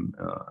same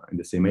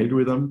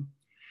algorithm.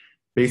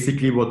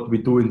 Basically, what we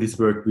do in this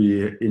work,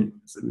 we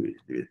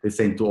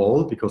send to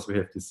all because we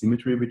have this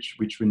symmetry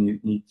which we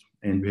need,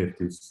 and we have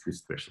this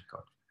threshold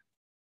card.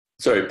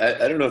 Sorry,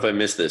 I don't know if I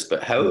missed this,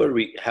 but how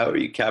are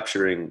you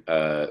capturing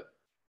the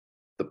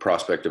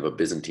prospect of a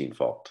Byzantine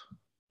fault?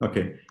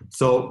 Okay,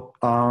 so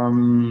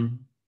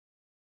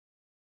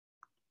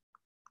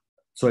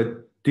so I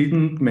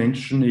didn't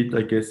mention it,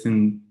 I guess,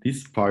 in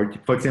this part.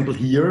 For example,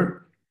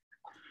 here,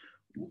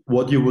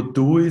 what you would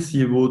do is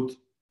you would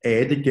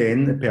add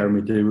again a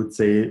parameter. You would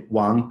say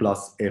 1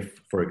 plus f,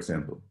 for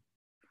example.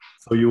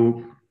 So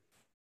you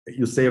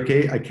say,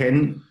 okay, I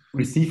can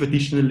receive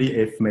additionally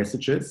f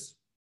messages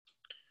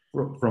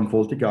from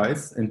faulty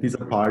guys, and these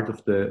are part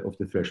of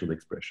the threshold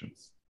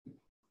expressions.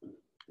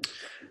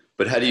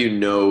 But how do you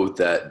know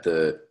that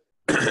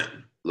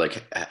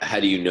how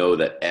do you know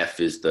that f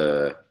is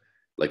that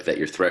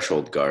your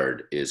threshold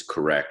guard is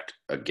correct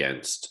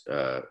against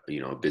a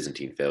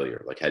Byzantine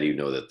failure? Like, how do you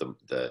know that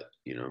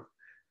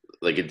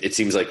it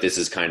seems like this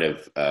is kind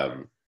of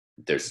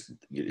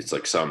it's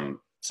like some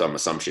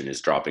assumption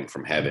is dropping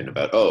from heaven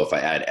about, oh, if I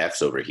add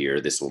f's over here,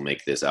 this will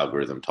make this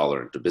algorithm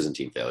tolerant to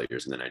Byzantine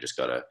failures, and then I just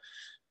gotta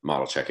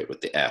model check it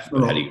with the f.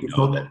 But how do you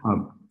know that?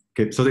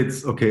 Okay, so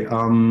it's okay.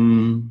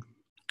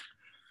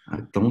 I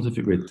don't have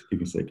it. Wait, give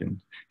me a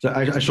second. So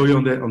I show you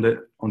on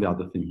the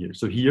other thing here.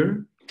 So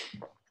here,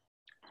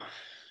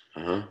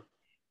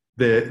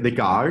 the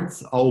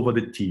guards are over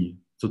the t.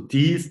 So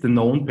t is the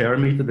known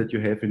parameter that you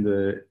have in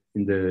the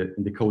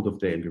code of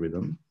the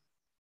algorithm.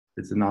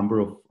 It's a number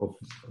of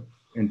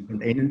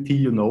and n and t,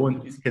 you know,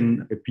 and this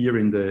can appear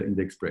in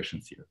the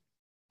expressions here.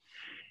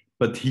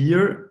 But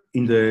here,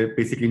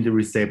 basically in the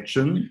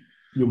reception,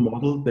 you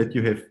model that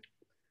you have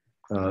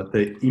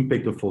the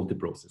impact of faulty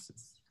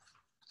processes.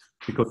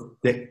 Because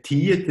the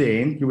t at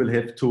the end, you will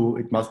have to,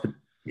 it must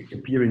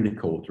appear in the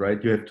code,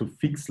 right? You have to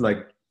fix,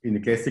 like in the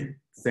classic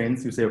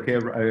sense, you say, okay,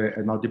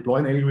 I now deploy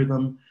an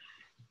algorithm.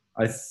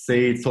 I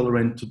say it's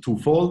tolerant to 2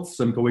 faults.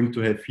 So I'm going to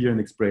have here an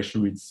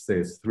expression which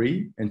says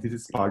 3, and this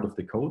is part of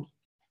the code.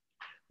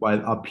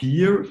 While up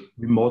here,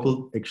 we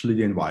model actually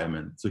the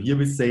environment. So here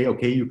we say,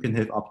 okay, you can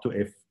have up to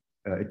f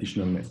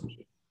additional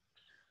messages.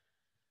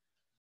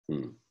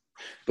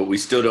 But we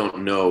still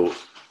don't know,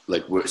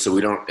 so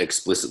we don't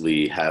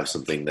explicitly have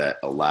something that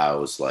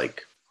allows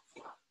like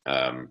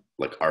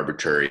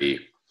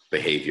arbitrary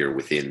behavior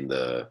within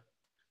the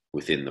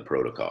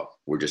protocol.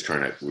 We're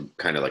kind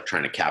of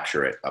trying to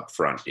capture it up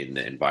front in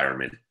the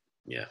environment.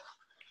 Yeah.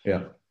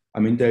 Yeah. I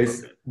mean,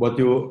 there's what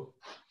you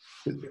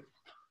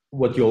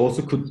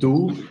also could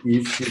do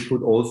is you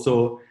could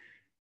also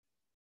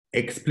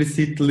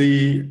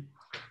explicitly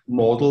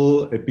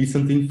model a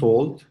Byzantine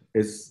fault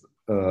as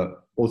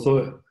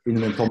also in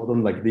an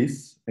automaton like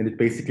this, and it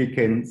basically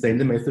can send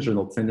a message or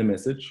not send a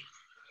message.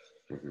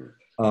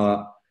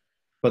 But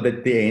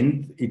at the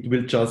end, it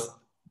will just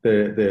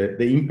the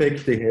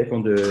impact they have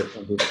on the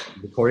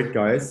correct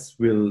guys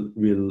will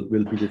be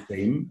the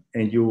same,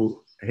 and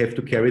you have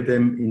to carry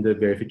them in the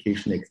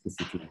verification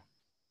explicitly.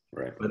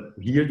 Right. But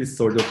here, this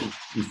sort of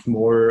is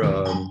more.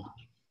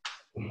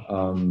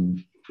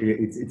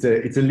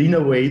 It's a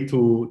leaner way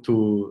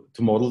to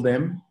model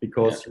them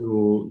because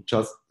you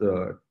just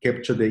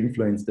capture the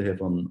influence they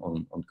have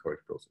on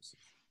correct processes.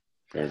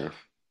 Fair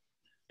enough.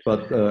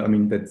 But I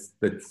mean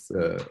that's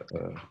a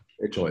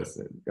choice.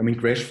 I mean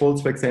crash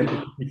faults, for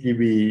example,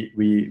 typically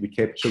we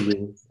capture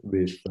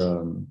with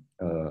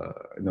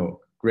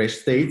crash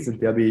states,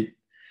 and there we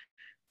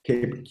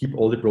keep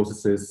all the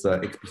processes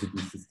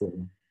explicitly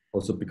system.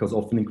 Also, because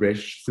often in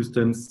crash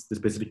systems, the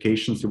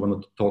specifications, you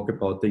want to talk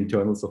about the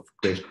internals of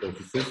crash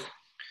processes.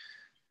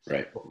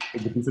 Right.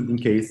 In the Byzantine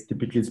case,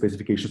 typically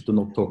specifications do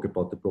not talk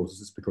about the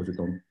processes because they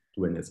don't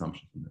do any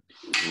assumptions in that.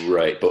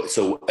 Right. But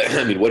so,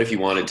 I mean, what if you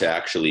wanted to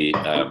actually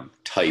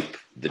type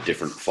the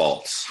different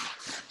faults?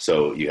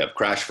 So you have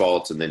crash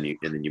faults, and then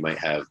you might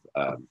have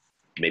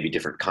maybe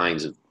different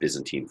kinds of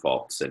Byzantine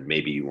faults, and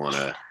maybe you want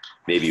to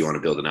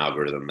build an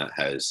algorithm that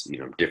has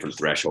different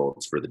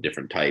thresholds for the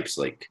different types,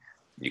 like.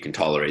 You can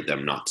tolerate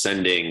them not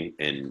sending,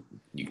 and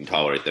you can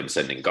tolerate them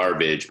sending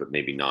garbage, but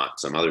maybe not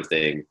some other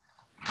thing.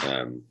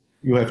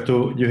 You have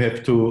to.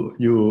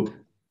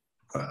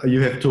 I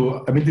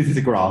mean, this is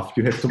a graph.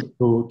 You have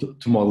to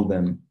model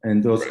them,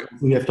 and also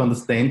you have to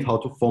understand how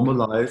to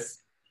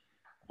formalize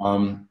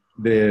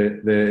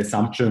the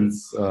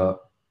assumptions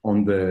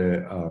on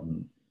the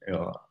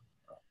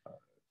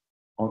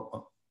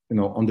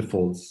on the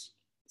faults.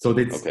 So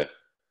that's. Okay.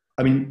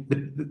 I mean,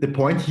 the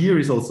point here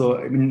is also,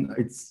 I mean,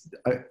 it's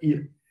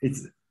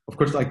of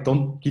course, I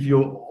don't give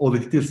you all the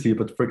details here,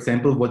 but for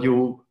example,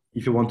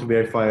 if you want to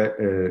verify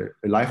a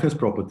liveness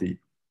property,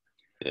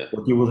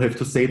 what you will have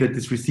to say that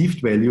this received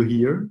value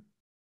here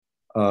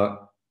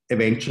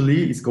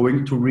eventually is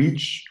going to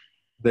reach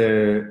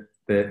the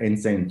end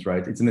send,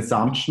 right? It's an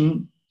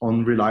assumption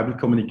on reliable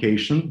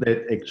communication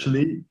that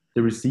actually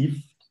the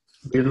received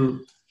will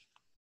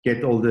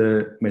get all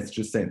the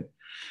messages sent.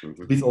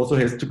 Mm-hmm. This also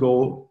has to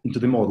go into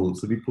the model.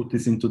 So we put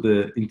this into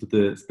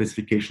the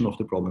specification of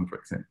the problem, for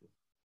example.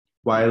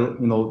 While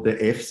the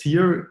Fs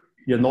here,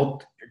 you're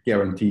not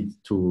guaranteed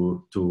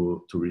to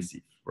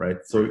receive, right?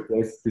 So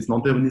there's this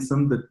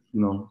non-determinism that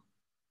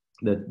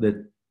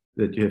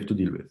that you have to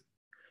deal with.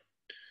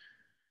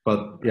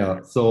 But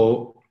yeah,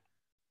 so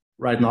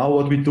right now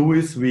what we do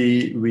is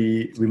we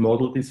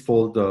model this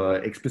fold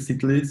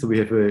explicitly. So we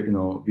have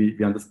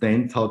we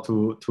understand how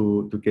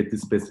to get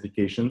these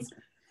specifications.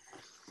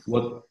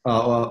 What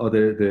are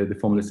the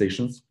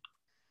formalizations?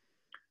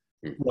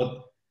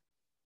 What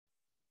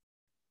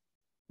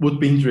would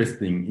be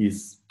interesting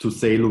is to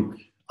say, look,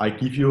 I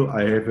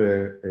have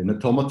an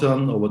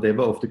automaton or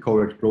whatever of the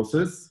correct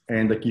process,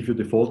 and I give you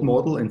the fault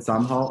model, and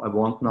somehow I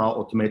want now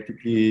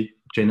automatically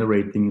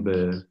generating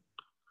the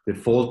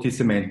faulty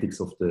semantics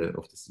of the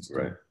system.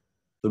 Right.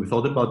 So we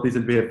thought about this,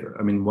 and we have,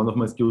 one of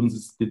my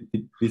students did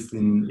this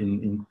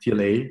in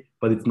TLA,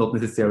 but it's not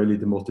necessarily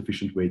the most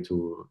efficient way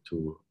to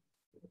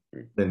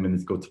then when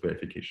it goes to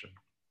verification.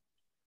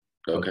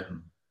 Okay,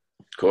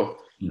 cool.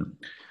 Yeah.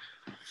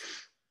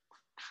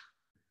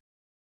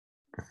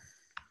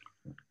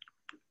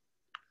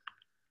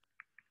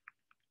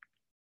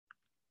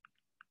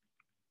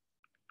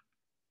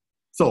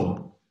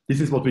 So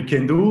this is what we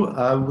can do.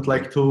 I would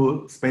like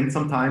to spend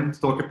some time to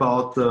talk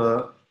about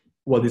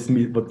what is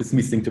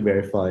missing to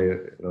verify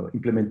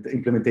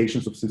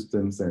implementations of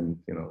systems and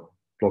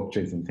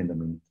blockchains and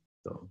Tendermint.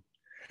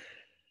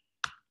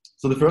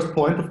 So the first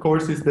point, of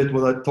course, is that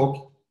what I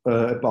talked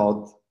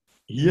about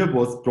here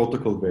was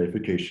protocol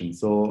verification.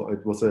 So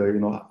it was a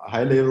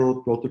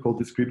high-level protocol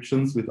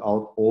descriptions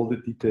without all the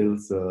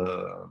details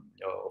of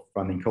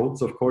running code.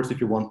 So of course, if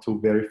you want to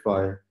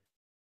verify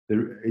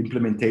the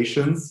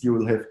implementations, you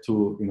will have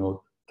to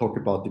talk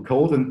about the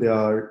code, and there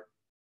are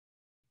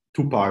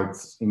two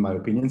parts in my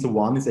opinion. So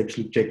one is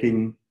actually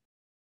checking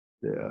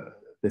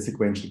the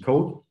sequential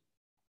code.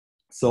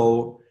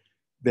 So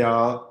there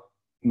are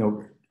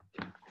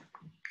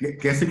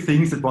classic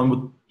things that one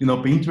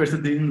would be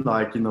interested in,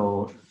 like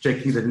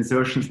checking that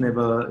insertions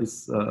never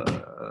is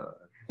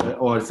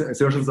or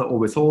assertions are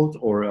always hold,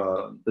 or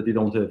that you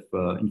don't have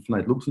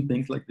infinite loops and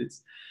things like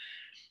this.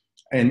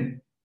 And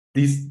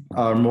these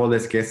are more or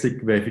less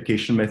classic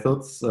verification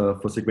methods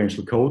for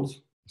sequential code.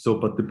 So,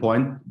 but the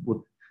point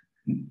would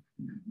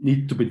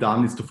need to be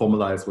done is to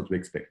formalize what we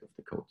expect of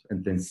the code,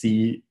 and then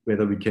see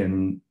whether we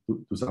can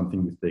do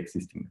something with the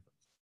existing methods.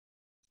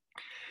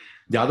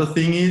 The other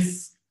thing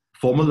is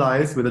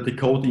formalize whether the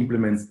code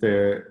implements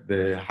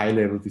the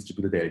high-level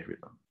distributed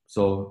algorithm.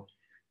 So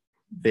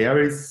there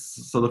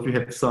is sort of, you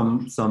have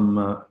some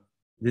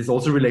this is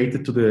also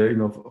related to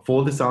the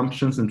fault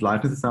assumptions and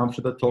liveness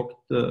assumptions I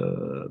talked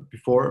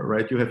before,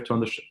 right? You have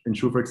to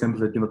ensure, for example,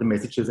 that the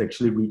messages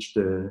actually reach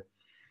the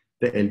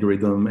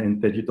algorithm,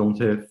 and that you don't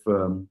have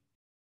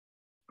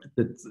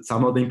that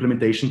somehow the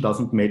implementation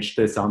doesn't match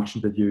the assumption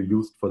that you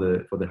used for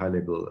the high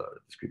level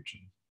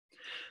description.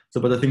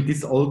 So, but I think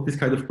all these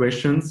kind of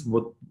questions,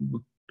 what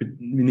we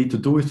need to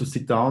do is to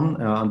sit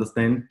down,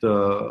 understand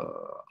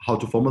how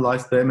to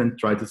formalize them, and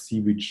try to see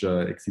which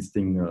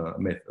existing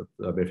method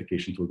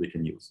verification tool we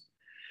can use.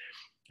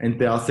 And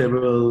there are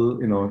several,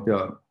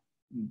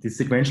 the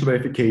sequential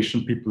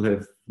verification people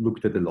have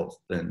looked at a lot.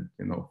 And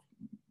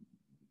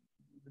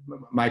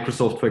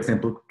Microsoft, for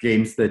example,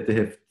 claims that they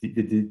have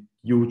the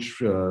huge,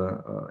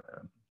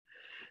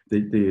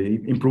 they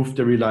improved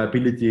the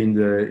reliability in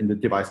the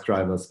device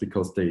drivers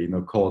because they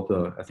called,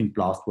 I think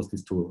BLAST was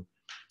this tool.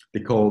 They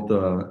called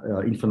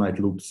infinite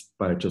loops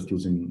by just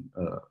using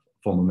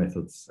formal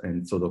methods,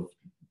 and sort of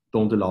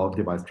don't allow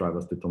device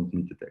drivers that don't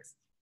meet the text.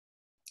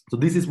 So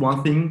this is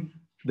one thing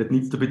that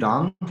needs to be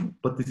done,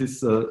 but this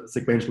is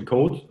sequential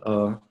code.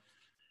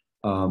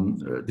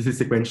 This is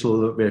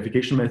sequential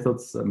verification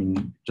methods.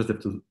 Just have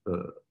to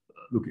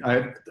look.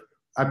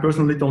 I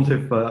personally don't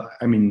have,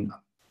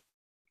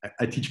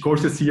 I teach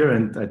courses here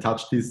and I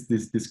touch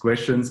these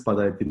questions, but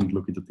I didn't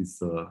look into these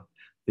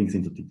things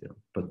into detail.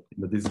 But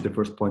this is the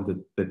first point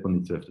that one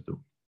needs to have to do.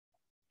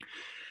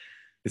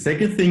 The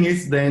second thing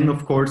is then,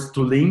 of course,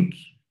 to link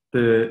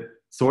the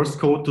source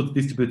code to the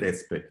distributed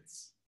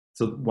aspects.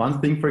 So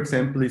one thing, for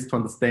example, is to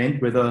understand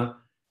whether,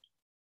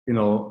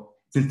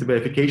 since the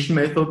verification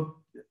method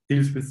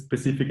deals with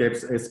specific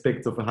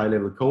aspects of a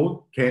high-level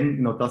code,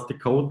 does the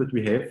code that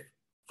we have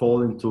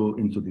fall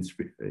into this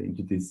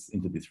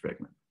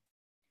fragment?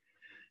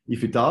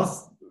 If it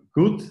does,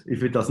 good.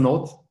 If it does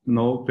not,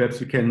 perhaps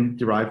we can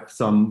derive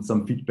some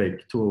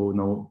feedback to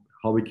know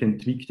how we can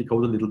tweak the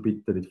code a little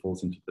bit that it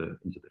falls into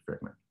the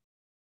fragment.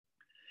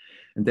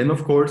 And then,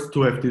 of course,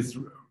 to have this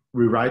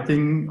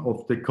rewriting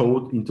of the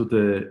code into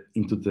the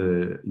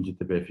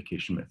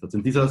verification methods.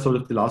 And these are sort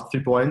of the last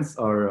 3 points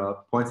are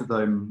points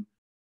that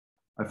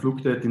I've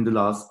looked at in the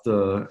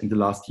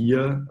last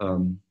year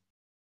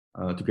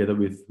together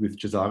with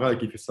Cesara. I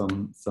give you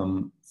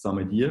some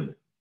idea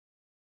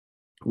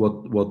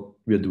what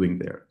we are doing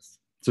there.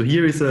 So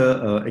here is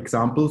a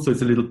example. So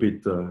it's a little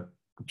bit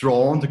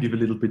drawn to give a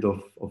little bit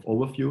of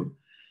overview.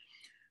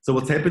 So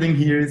what's happening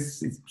here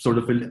is it's sort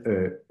of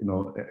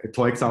a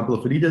toy example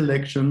of a leader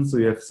election. So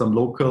you have some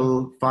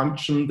local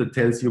function that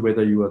tells you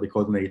whether you are the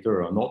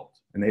coordinator or not,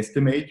 an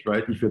estimate,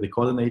 right? If you're the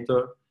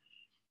coordinator,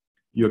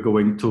 you're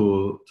going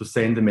to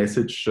send a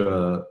message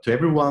to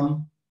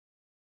everyone.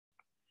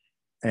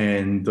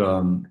 And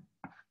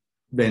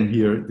then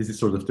here, this is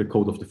sort of the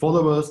code of the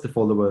followers. The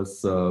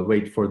followers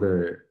wait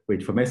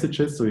for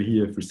messages. So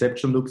here have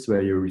reception loops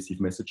where you receive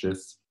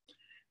messages.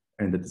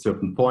 And at a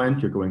certain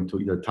point, you're going to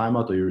either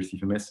timeout or you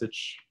receive a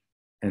message.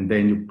 And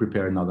then you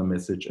prepare another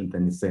message and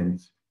then you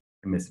send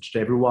a message to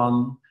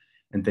everyone.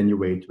 And then you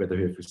wait whether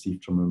you have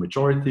received from a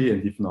majority.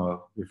 And if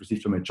now you've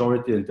received from a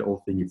majority and the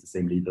whole thing is the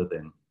same leader,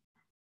 then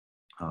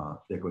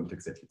they're going to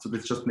accept it. So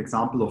that's just an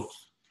example of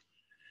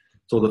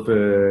sort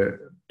of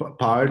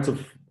parts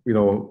of,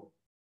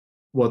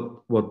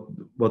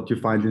 what you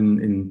find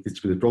in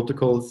distributed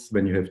protocols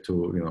when you have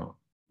to,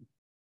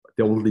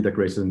 the old leader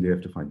crashes and you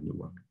have to find a new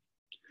one.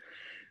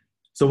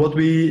 So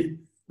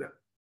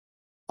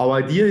our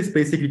idea is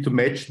basically to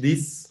match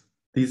this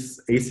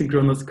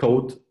asynchronous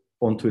code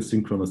onto a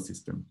synchronous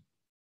system.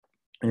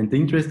 And the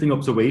interesting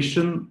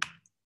observation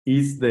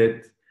is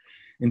that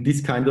in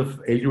this kind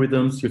of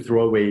algorithms, you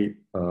throw away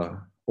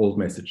old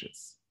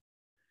messages.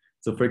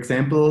 So for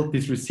example,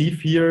 this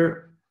receive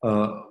here,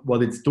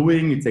 what it's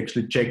doing, it's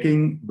actually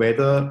checking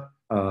whether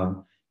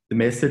the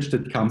message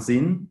that comes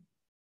in,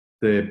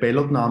 the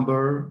payload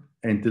number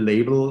and the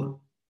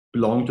label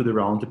belong to the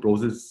round the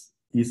process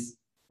is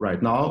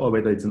right now, or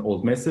whether it's an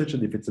old message.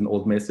 And if it's an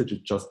old message,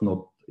 it's just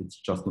not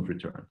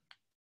returned.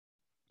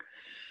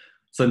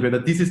 So whether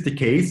this is the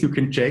case, you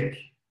can check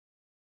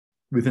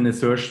with an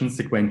assertion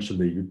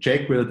sequentially. You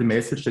check whether the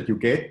message that you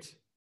get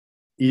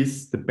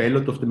is the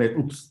payload of the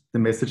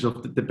message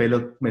of the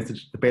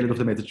payload of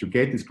the message you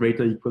get is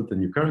greater or equal than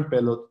your current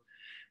payload,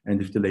 and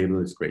if the label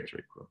is greater or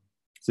equal.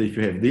 So if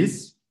you have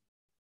this,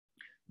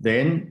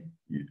 then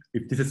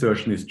if this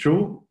assertion is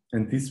true,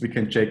 and this we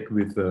can check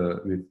with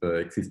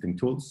existing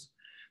tools,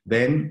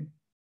 then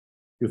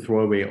you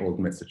throw away old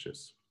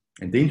messages.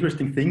 And the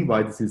interesting thing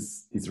why this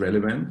is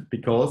relevant,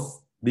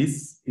 because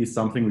this is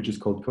something which is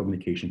called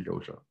communication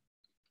closure.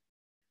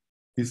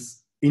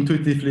 This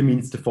intuitively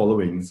means the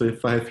following. So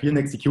if I have here an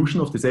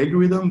execution of this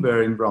algorithm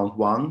where in round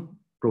 1,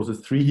 process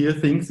 3 here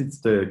thinks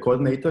it's the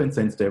coordinator and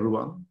sends to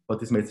everyone, but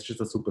these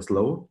messages are super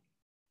slow.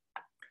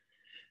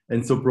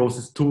 And so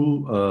process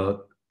 2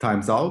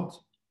 times out,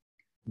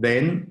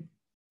 then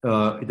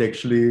it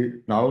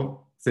actually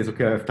now says,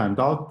 okay, I've timed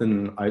out,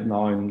 then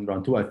now in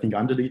round 2, I think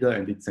I'm the leader,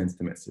 and it sends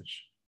the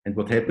message. And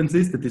what happens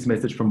is that this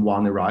message from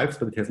 1 arrives,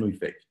 but it has no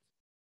effect.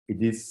 It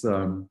is,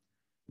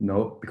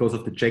 because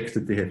of the checks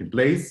that they have in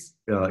place,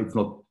 it's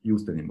not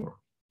used anymore.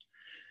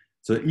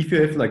 So if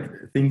you have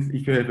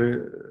if you have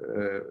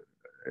a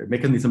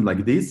mechanism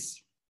like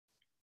this,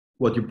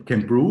 what you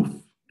can prove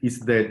is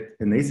that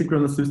an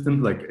asynchronous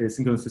system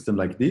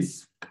like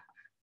this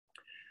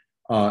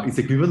is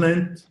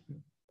equivalent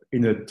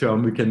in a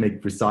term we can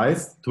make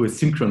precise to a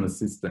synchronous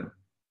system,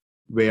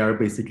 where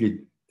basically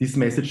these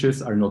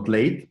messages are not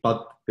late,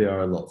 but they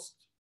are lost.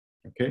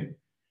 Okay.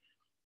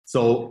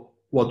 So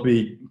what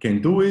we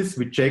can do is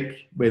we check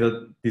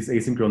whether these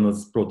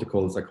asynchronous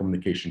protocols are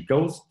communication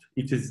closed.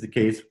 If this is the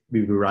case,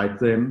 we will write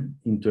them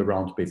into a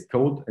round-based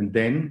code and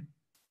then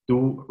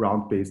do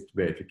round-based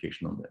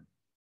verification on them.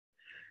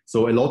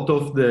 So a lot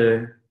of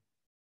the,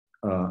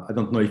 I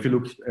don't know if you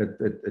looked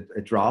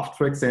at draft,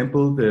 for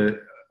example, there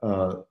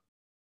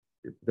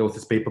was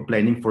this paper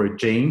planning for a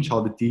change,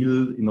 how to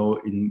deal,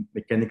 in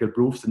mechanical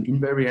proofs and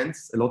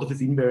invariants. A lot of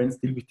these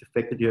invariants deal with the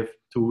fact that you have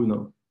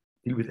to,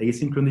 deal with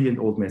asynchrony and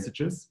old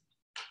messages.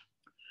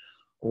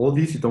 All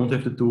these you don't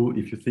have to do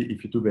if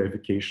you do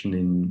verification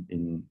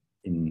in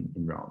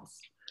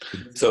rounds.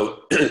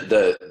 So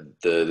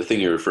the thing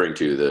you're referring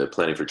to, the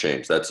planning for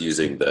change, that's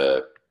using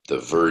the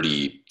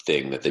Verdi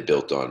thing that they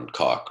built on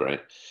Coq,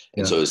 right?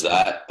 And so is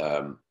that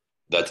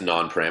that's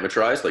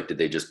non-parameterized? Like, did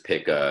they just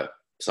pick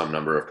some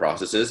number of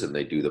processes and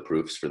they do the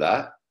proofs for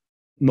that?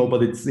 No,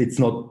 but it's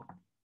not.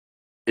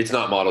 It's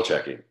not model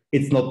checking.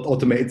 It's not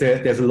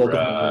automated. There's a lot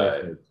of.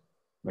 Okay.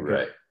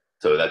 Right.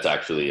 So that's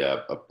actually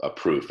a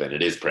proof, and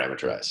it is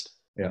parameterized.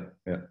 Yeah.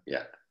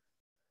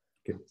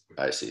 Okay.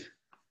 I see.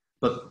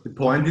 But the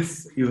point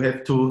is, you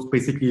have to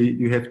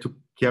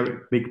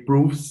make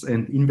proofs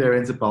and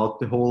invariants about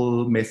the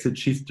whole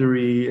message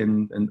history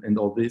and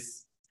all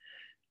this.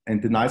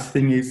 And the nice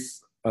thing is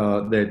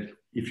that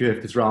if you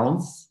have these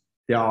rounds,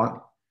 there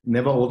are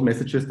never old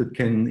messages that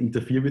can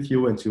interfere with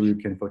you, and so you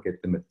can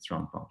forget them at this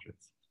round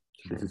boundaries.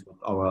 So this is what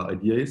our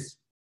idea is.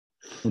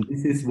 And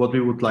this is what we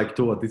would like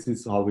to, or this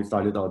is how we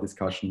started our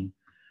discussion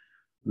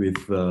with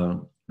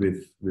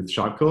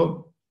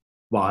Shako.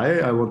 Why?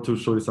 I want to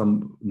show you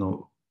some,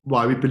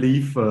 why we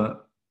believe,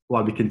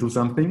 why we can do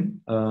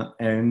something,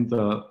 and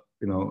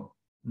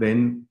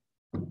then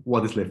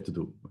what is left to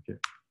do. Okay.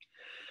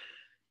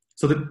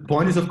 So the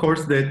point is, of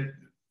course, that,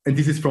 and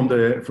this is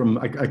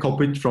I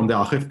copied from the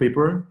Achev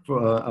paper.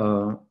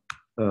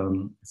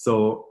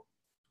 So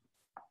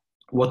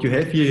what you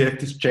have here, you have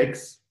these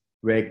checks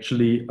where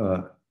actually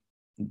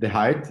the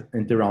height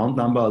and the round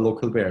number are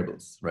local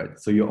variables, right?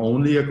 So you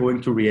only are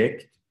going to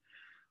react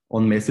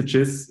on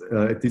messages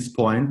at this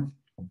point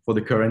for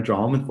the current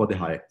round and for the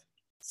height.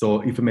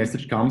 So if a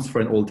message comes for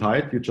an old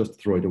height, you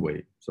just throw it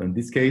away. So in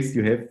this case,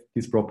 you have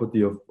this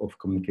property of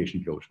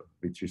communication closure,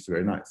 which is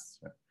very nice.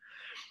 Right?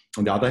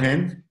 On the other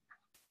hand,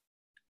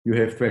 you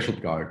have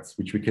threshold guards,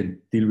 which we can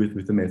deal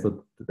with the method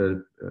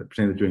that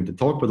presented during the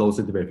talk, but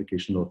also the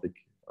verification logic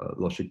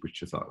with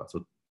Cesara.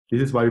 So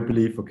this is why we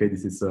believe, okay,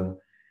 this is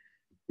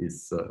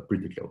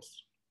pretty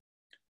close.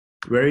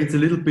 Where it's a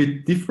little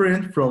bit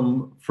different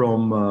from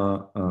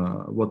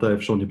what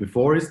I've shown you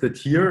before is that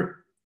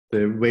here,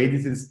 the way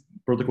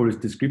protocol is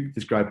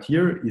described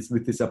here is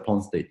with these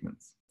upon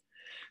statements.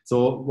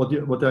 So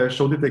what I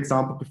showed you the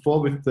example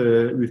before with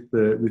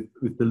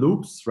the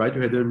loops, right?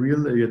 You had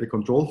a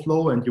control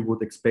flow, and you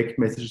would expect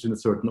messages in a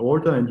certain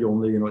order, and you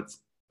only at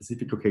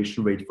specific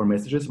location wait for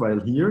messages. While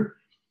here,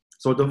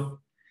 sort of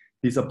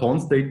these upon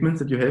statements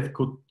that you have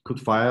could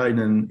fire in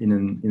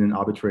an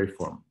arbitrary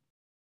form.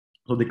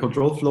 So the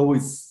control flow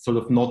is sort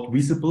of not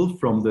visible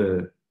from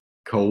the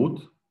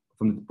code,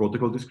 from the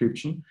protocol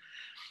description.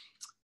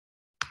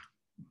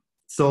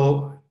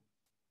 So,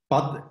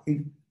 but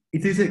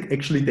it is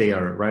actually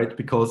there, right?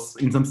 Because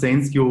in some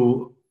sense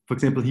for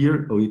example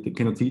here, you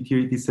cannot see it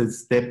here, this says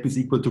step is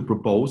equal to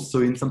propose.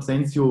 So in some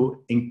sense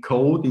you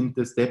encode in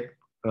the step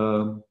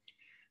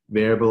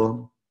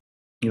variable,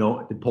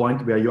 the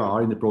point where you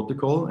are in the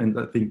protocol. And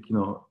I think,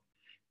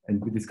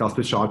 and we discussed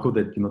with Sharko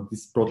that,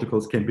 these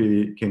protocols can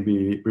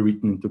be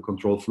rewritten into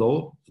control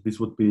flow. So this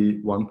would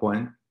be one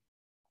point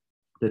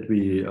that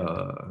we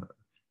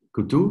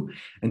could do.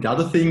 And the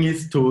other thing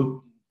is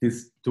to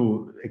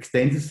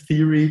extend this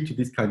theory to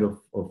this kind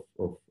of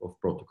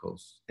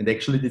protocols. And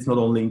actually, it's not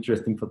only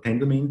interesting for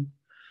Tendermint.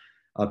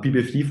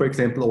 PBFD, for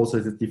example, also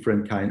has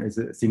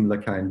a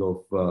similar kind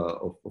of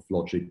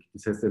logic.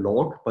 It has a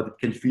log, but it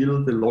can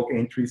fill the log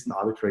entries in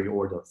arbitrary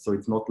order. So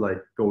it's not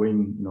like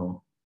going,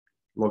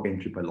 log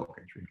entry by log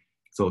entry.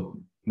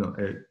 So,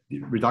 a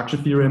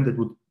reduction theorem that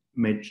would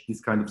match this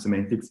kind of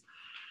semantics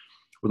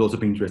would also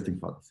be interesting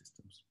for other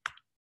systems.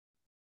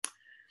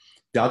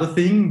 The other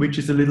thing, which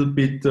is a little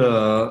bit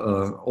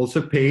also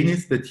a pain,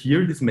 is that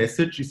here this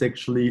message is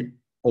actually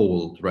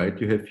old,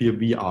 right? You have here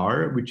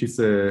VR, which is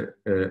a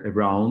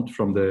round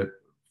from the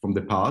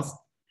past.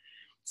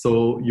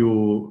 So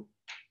you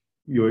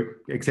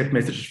accept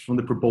messages from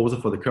the proposer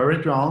for the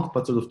current round,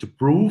 but sort of to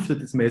prove that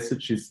this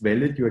message is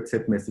valid, you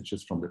accept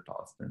messages from the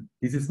past. And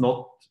this is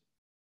not,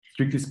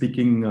 strictly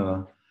speaking,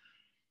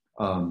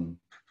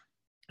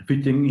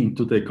 fitting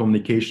into the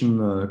communication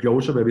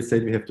closure where we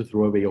said we have to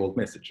throw away old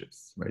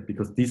messages, right?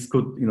 Because this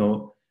could,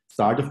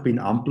 start of being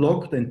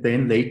unblocked, and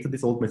then later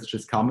these old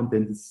messages come, and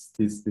then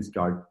this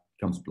guard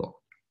becomes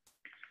blocked.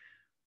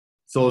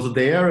 So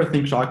there, I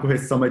think Sharko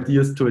has some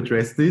ideas to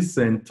address this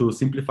and to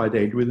simplify the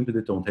algorithm that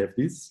they don't have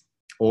this.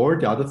 Or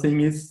the other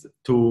thing is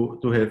to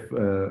have,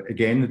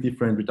 again, a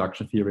different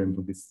reduction theorem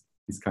for this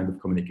kind of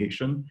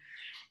communication.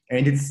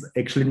 And it's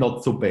actually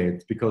not so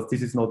bad, because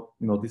this is not,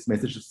 these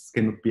messages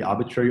cannot be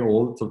arbitrary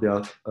old. So there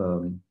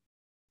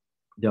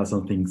are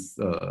some things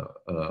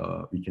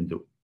we can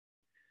do.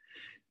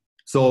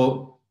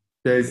 So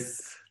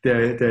there's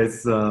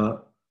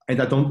and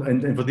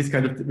for this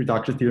kind of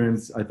reduction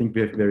theorems, I think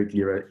we have very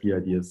clear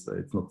ideas.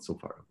 It's not so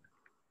far away.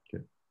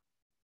 Okay.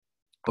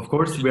 Of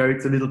course, where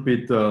it's a little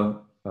bit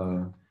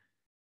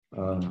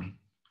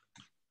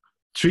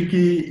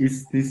tricky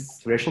is this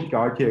threshold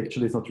guard here.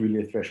 Actually, it's not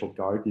really a threshold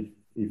guard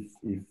if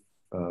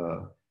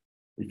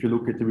you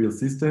look at the real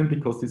system,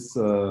 because this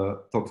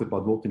talks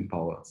about voting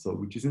power. So,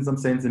 which is in some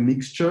sense a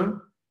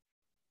mixture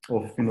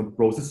of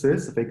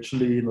processes of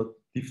actually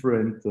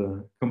different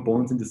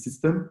components in the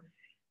system,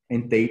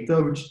 and data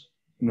which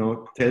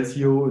tells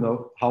you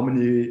how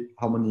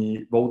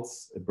many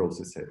votes a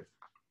process has.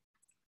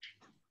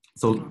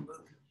 So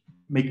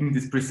making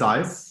this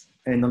precise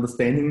and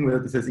understanding whether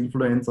this has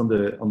influence on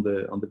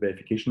the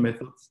verification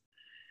methods,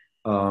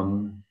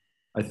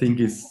 I think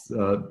is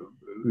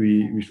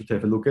we should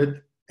have a look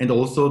at. And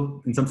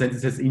also in some sense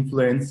it has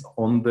influence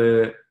on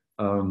the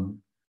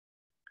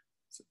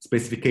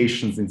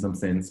specifications in some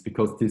sense,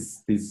 because the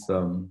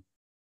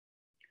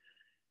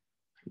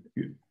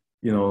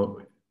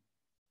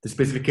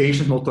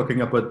specification is not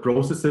talking about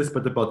processes,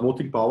 but about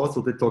voting power.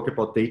 So they talk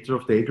about data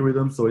of the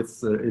algorithm. So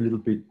it's a little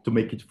bit, to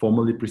make it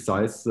formally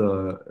precise, sit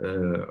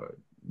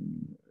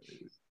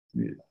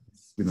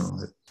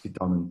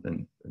down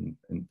and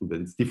do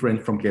that. It's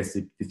different from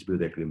classic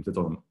distributed algorithms. That's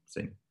all I'm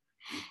saying.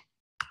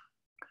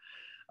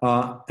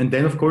 And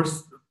then, of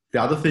course, the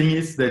other thing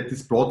is that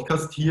this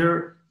broadcast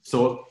here,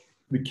 so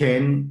we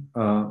can,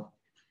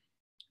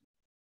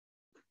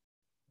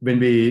 when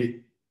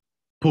we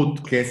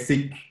put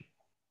classic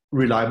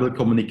reliable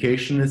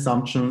communication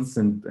assumptions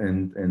and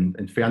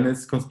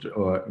fairness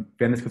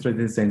constraints in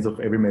the sense of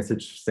every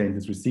message sent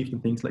is received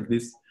and things like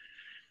this,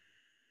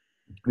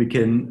 we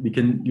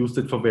can use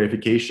that for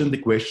verification. The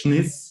question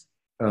is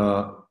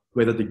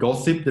whether the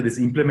gossip that is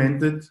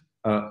implemented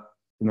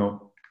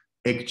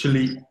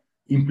actually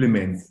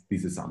implements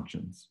these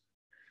assumptions.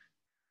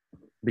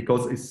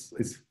 because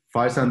as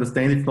far as I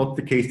understand, it's not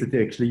the case that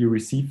actually you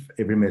receive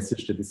every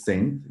message that is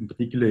sent. In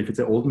particular, if it's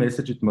an old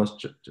message, it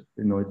must,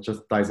 it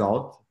just dies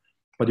out.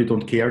 But you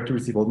don't care to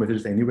receive old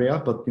messages anywhere.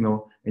 But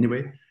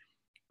anyway,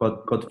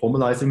 but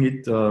formalizing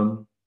it,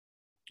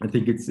 I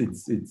think it's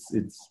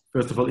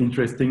first of all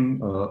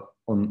interesting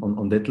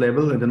on that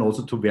level, and then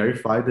also to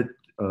verify that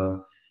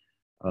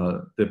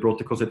the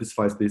protocol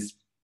satisfies this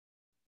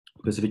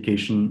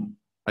specification.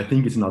 I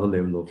think it's another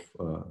level of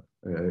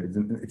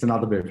it's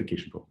another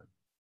verification problem.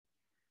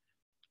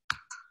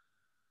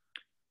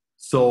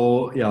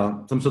 So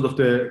yeah, some sort of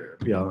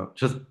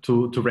just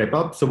to wrap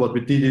up. So what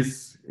we did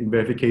is in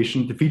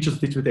verification, the features of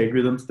distributed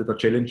algorithms that are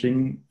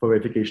challenging for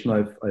verification,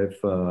 I've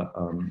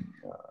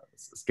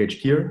sketched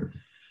here.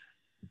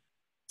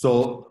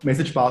 So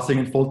message passing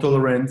and fault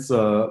tolerance,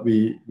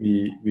 we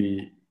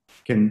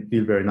can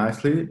deal very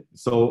nicely.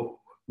 So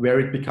where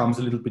it becomes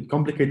a little bit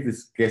complicated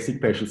is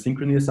classic partial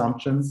synchrony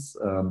assumptions.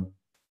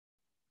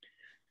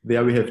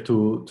 There we have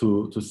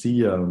to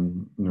see,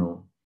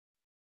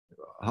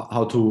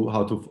 how to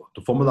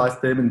formalize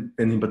them,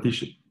 and in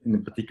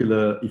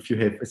particular, if you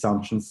have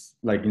assumptions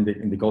like in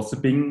the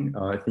gossiping,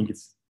 I think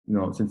it's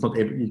since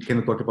you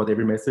cannot talk about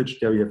every message,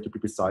 there you have to be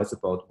precise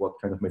about what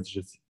kind of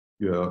messages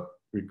you are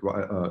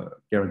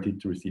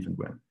guaranteed to receive and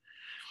when.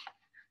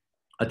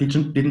 I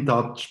didn't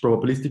touch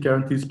probabilistic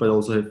guarantees, but I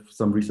also have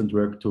some recent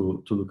work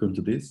to look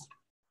into this.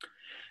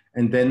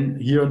 And then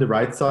here on the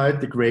right side,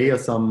 the gray are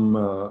some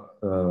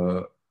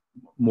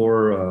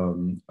more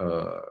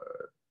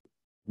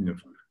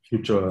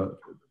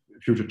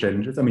future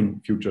challenges. I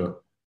mean,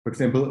 for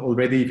example,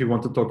 already if you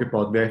want to talk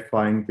about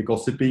verifying the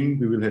gossiping,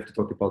 we will have to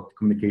talk about the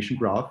communication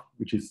graph,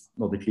 which is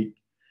not a click,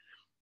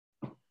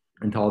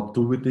 and how to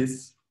do with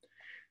this.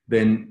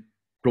 Then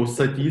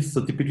process IDs.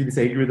 So typically these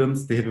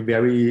algorithms, they have a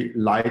very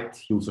light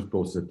use of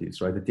process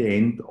IDs, right? At the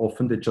end,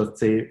 often they just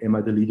say, am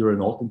I the leader or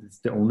not? And it's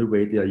the only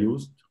way they are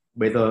used.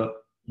 Whether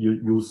you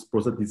use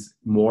process IDs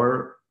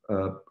more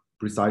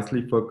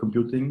precisely for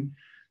computing,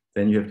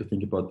 then you have to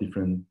think about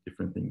different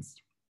things.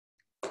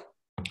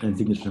 And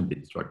signature and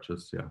data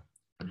structures, yeah.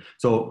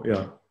 So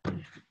yeah,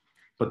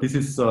 but this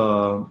is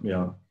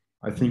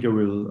I think I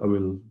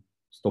will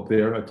stop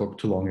there. I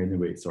talked too long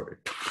anyway. Sorry.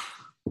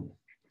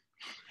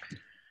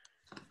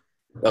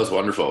 That was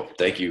wonderful.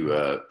 Thank you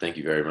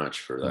very much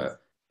for that.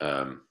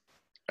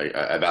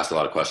 I've asked a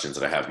lot of questions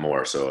and I have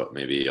more, so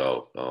maybe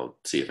I'll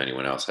see if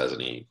anyone else has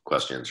any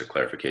questions or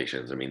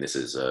clarifications. I mean, this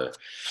is I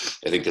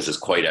think this is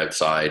quite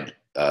outside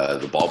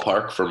the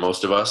ballpark for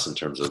most of us in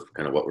terms of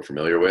kind of what we're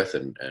familiar with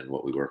and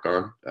what we work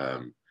on.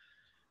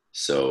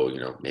 So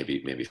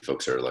maybe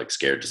folks are like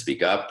scared to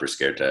speak up or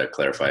scared to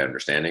clarify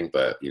understanding,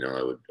 but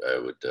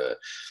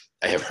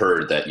I have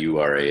heard that you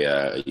are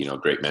a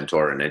great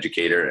mentor and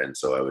educator, and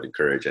so I would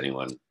encourage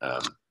anyone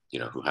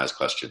who has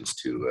questions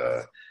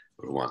to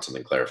who wants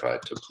something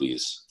clarified to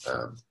please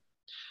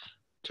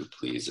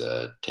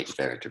take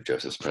advantage of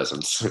Joseph's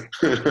presence.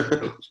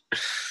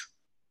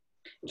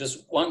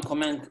 Just one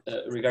comment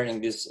regarding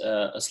this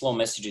slow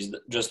messages,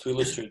 just to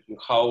illustrate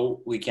how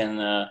we can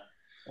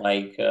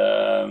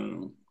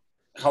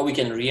how we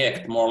can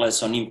react more or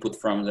less on input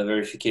from the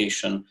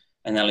verification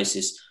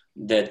analysis.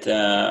 That,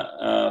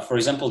 for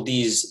example,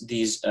 these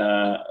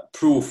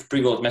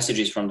pre-vote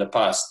messages from the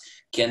past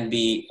can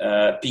be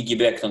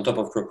piggybacked on top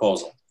of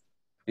proposal,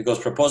 because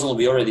proposal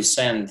we already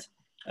send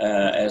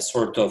a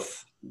sort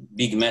of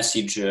big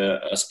message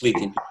split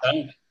into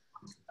chunk.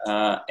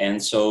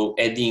 And so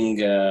adding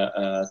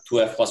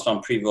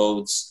 2f+1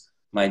 pre-votes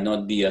might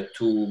not be a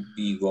too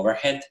big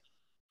overhead.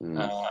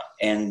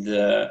 And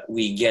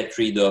we get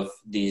rid of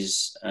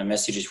these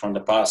messages from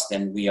the past,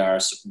 and we are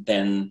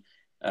then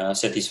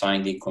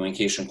satisfying the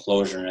communication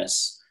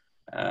closureness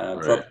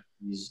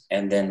properties,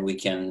 and then we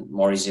can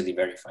more easily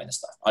verify the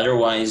stuff.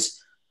 Otherwise,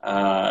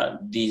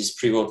 these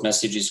pre-vote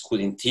messages could,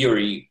 in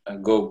theory,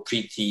 go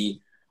pretty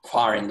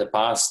far in the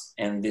past,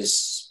 and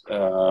this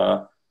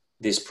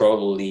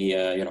probably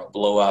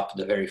blow up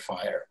the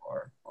verifier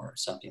or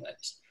something like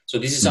this. So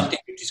this is something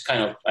which is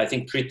kind of, I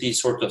think, pretty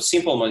sort of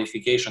simple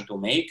modification to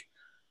make.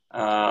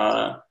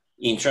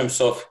 In terms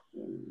of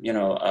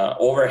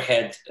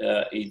overhead,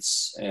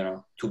 it's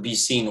to be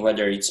seen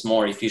whether it's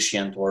more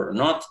efficient or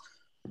not.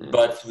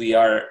 But we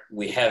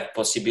have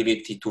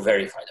possibility to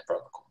verify the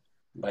protocol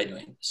by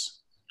doing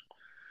this.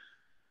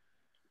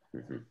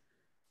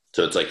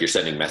 So it's like you're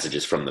sending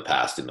messages from the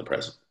past in the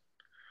present.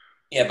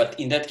 Yeah, but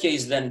in that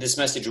case, then this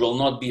message will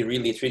not be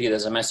really treated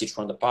as a message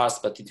from the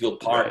past, but it will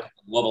part of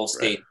the global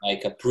state,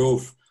 like a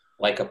proof,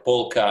 like a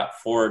polka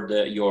for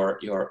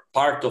your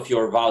part of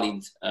your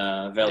valid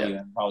value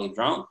and valid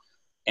round.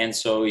 And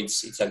so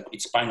it's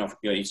kind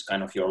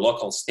of your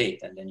local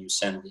state, and then you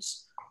send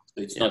this.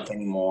 So it's not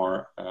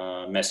anymore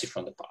message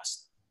from the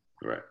past.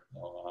 Right.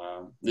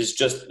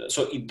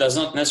 So it does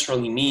not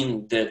necessarily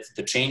mean that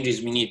the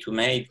changes we need to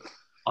make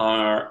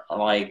are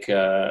like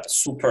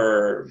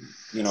super,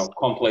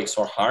 complex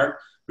or hard.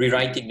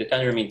 Rewriting the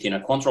Tendermint in a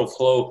control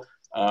flow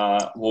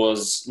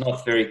was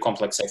not very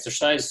complex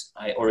exercise.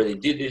 I already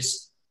did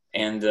this.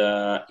 and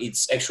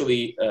it's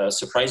actually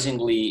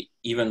surprisingly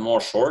even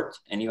more short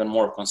and even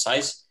more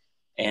concise.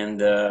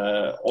 And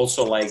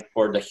also, like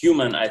for the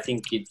human, I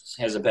think it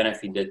has a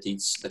benefit that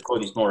the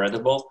code is more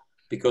readable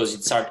because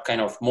it's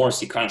kind of more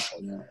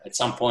sequential. You know? At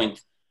some point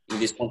in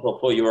this control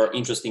flow, you are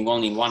interested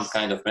only in one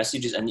kind of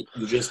messages, and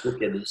you just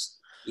look at this.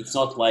 It's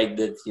not like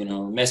that. You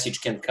know, message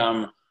can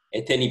come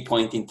at any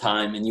point in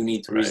time, and you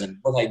need to reason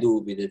what I do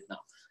with it now.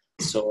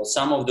 So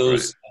some of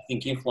those, I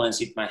think,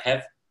 influence it might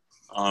have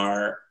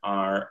are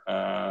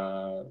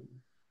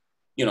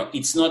you know,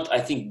 it's not, I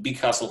think, big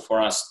hassle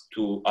for us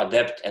to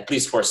adapt, at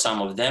least for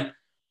some of them.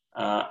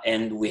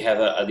 And we have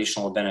an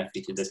additional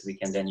benefit that we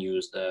can then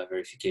use the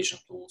verification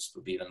tools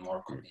to be even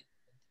more convenient.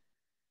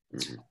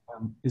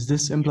 Is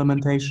this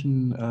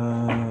implementation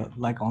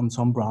like on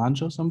some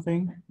branch or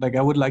something? Like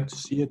I would like to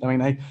see it. I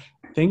mean, I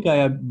think I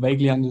have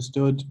vaguely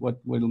understood what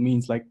it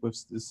means like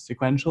with this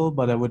sequential,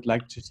 but I would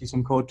like to see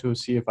some code to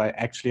see if I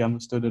actually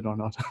understood it or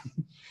not.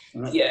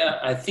 Yeah,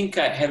 I think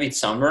I have it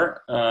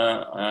somewhere.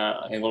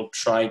 I will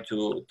try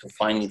to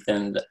find it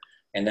and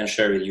then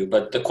share with you.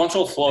 But the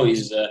control flow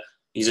is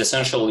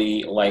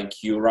essentially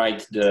like you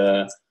write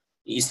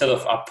instead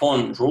of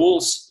upon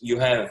rules, you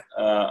have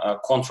a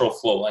control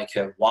flow, like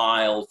you have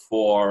while,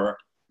 for,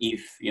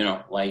 if, you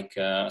know, like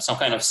some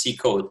kind of C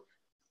code.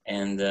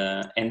 And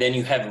then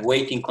you have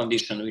waiting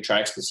conditions which are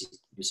explicit.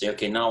 You say,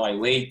 okay, now I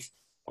wait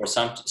for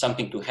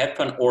something to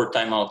happen or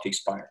timeout to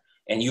expire.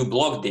 And you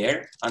block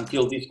there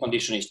until this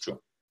condition is true.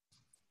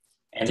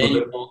 And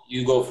then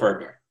you go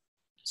further.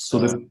 So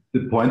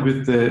the point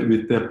with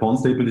the upon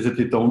statement is that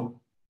they don't,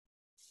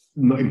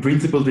 in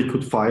principle, they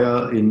could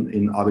fire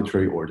in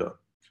arbitrary order.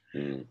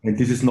 And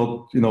this is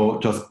not, you know,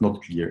 just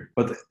not clear.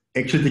 But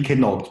actually they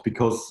cannot,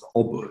 because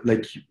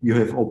like you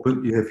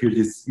have here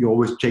this, you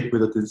always check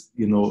whether this,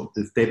 you know,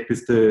 the step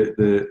is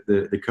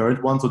the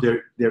current one. So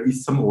there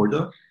is some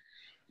order,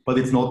 but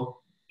it's not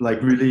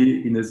like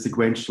really in a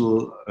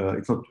sequential,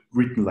 it's not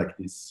written like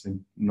this, you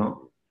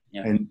know?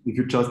 Yeah. And if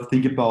you just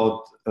think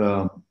about,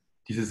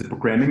 this is a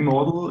programming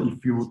model,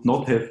 if you would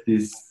not have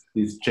these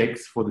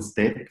checks for the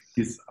step,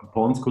 these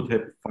upons could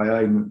have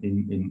fire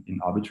in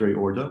arbitrary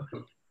order.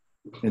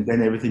 And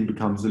then everything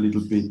becomes a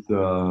little bit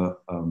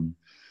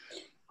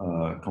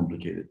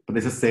complicated. But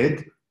as I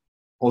said,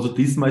 also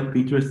this might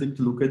be interesting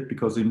to look at,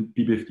 because in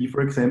BBFD,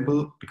 for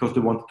example, because they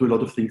want to do a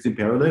lot of things in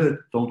parallel, they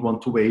don't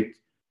want to wait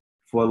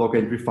for log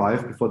entry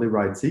 5 before they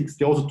write 6.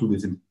 They also do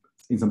this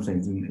in some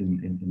sense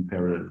in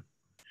parallel.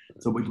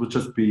 So it would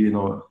just be, you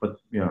know, but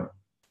yeah,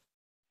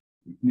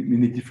 we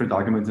need different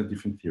arguments and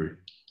different theory.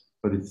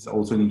 But it's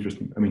also an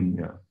interesting, I mean,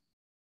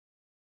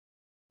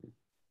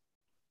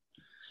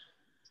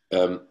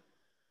 yeah.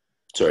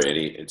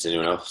 Sorry, does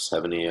anyone else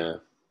have any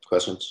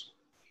questions?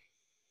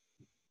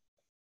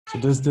 So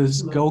does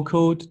this Go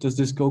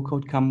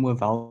code come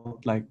without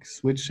like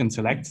switch and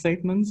select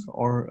statements,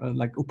 or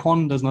like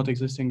upon does not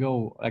exist in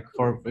Go? Like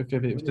for if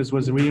this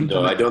was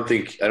re-implemented? No, I don't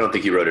think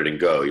he wrote it in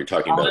Go. You're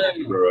talking about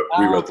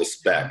rewrote the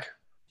spec.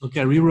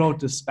 Okay, rewrote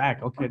the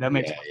spec. Okay, that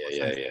makes sense.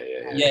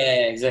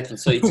 Yeah, exactly.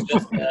 So it's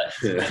just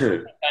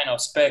kind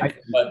of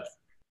spec,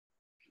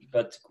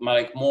 but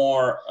like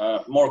more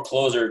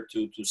closer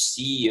to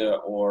C,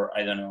 or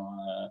I don't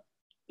know.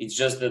 It's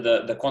just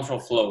the control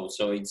flow.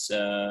 So it's.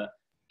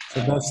 So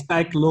the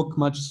spec looks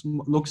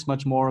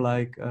much more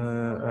like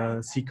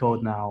C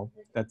code now.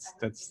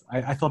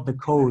 I thought the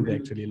code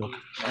actually looked.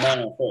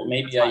 No,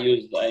 maybe I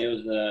used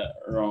the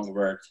wrong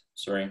word.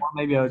 Sorry. Or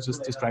maybe I was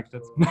just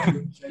distracted.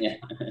 Yeah.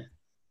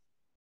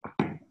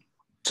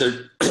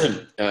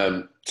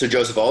 So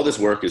Joseph, all this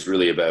work is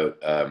really about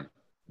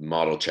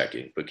model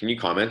checking, but can you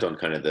comment on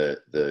kind of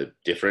the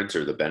difference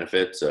or the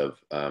benefits of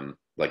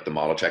like the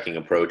model checking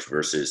approach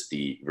versus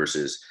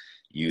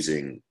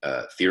using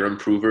theorem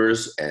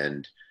provers,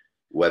 and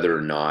whether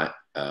or not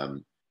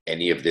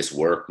any of this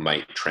work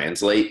might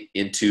translate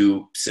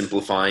into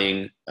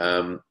simplifying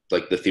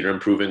like the theorem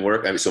proving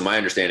work? I mean, so my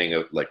understanding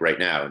of like right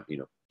now, you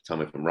know, tell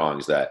me if I'm wrong,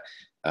 is that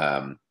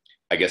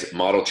I guess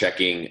model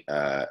checking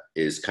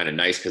is kind of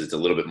nice because it's a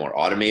little bit more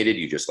automated.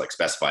 You just like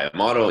specify a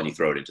model and you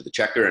throw it into the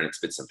checker and it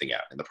spits something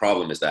out. And the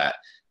problem is that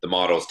the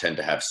models tend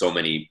to have so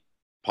many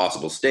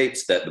possible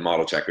states that the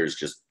model checkers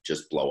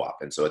just blow up.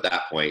 And so at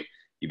that point,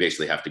 you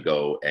basically have to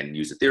go and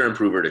use a theorem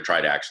prover to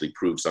try to actually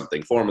prove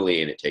something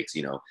formally. And it takes,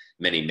 you know,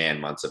 many man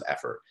months of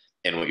effort.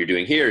 And what you're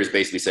doing here is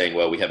basically saying,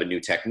 well, we have a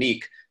new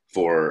technique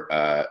for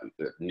a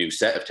new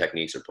set of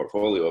techniques or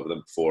portfolio of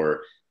them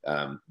for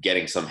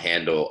getting some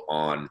handle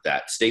on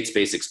that state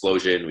space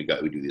explosion. We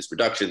do this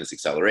reduction, this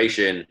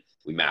acceleration,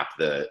 we map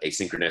the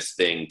asynchronous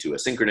thing to a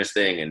synchronous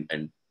thing,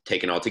 and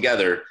taken all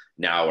together,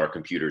 now our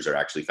computers are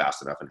actually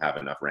fast enough and have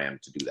enough RAM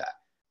to do that,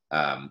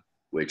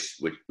 which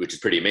is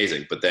pretty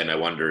amazing. But then I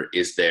wonder,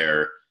 is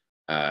there,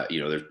 you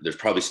know, there's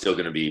probably still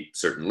going to be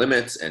certain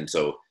limits, and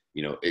so,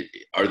 you know,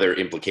 are there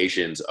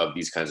implications of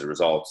these kinds of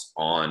results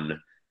on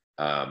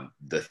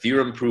the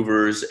theorem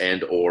provers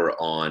and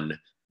or on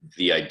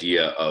the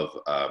idea of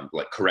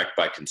like correct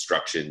by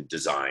construction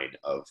design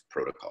of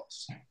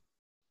protocols?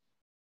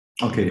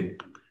 Okay,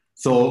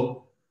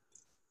 so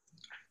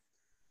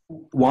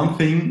one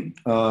thing,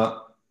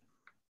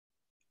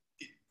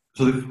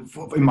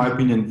 in my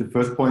opinion, the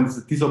first point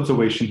is this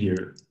observation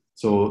here.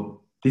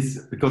 So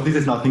because this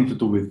has nothing to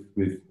do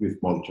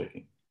with model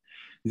checking.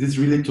 This is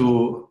really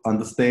to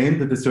understand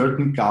that there are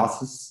certain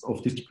classes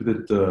of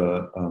distributed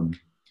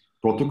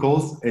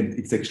protocols, and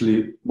it's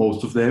actually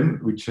most of them,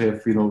 which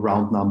have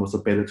round numbers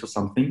or pellets or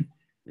something.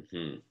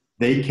 Mm-hmm.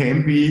 They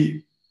can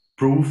be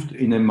proved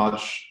in a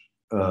much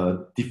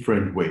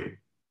different way,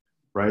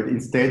 right?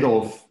 Instead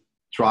of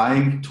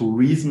trying to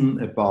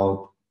reason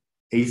about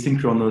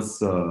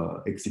asynchronous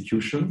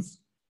executions,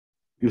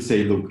 you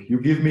say, look,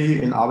 you give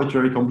me an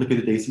arbitrary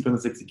complicated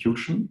asynchronous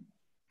execution,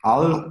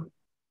 I'll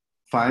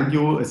find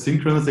you a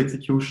synchronous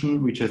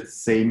execution which has the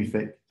same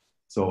effect.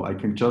 So I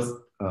can just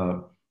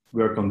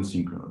work on the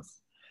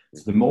synchronous.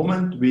 So the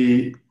moment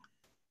we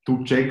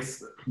do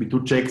checks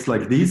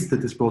like this,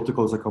 that these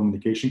protocols are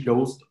communication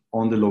closed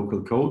on the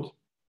local code,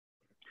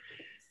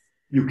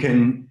 you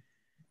can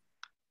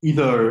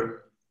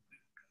either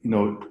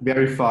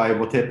verify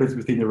what happens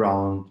within a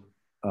round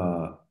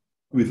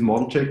with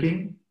model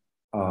checking,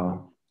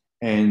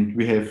 and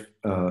we have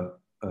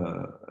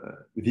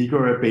with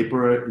Igor a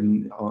paper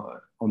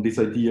on this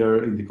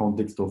idea in the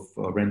context of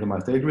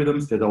randomized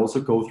algorithms that also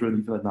go through an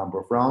infinite number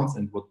of rounds.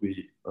 And what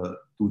we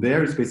do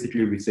there is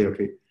basically we say,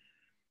 okay,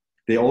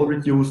 they all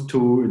reduce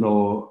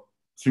to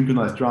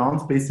synchronized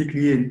rounds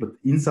basically, but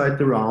inside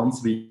the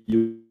rounds we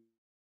use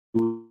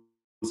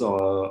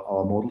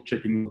our model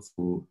checking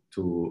to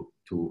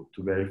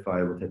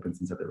verify what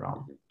happens inside the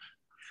round.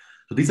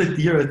 So this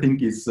idea, I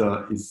think, is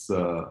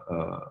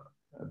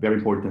very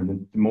important.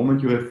 And the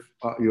moment you have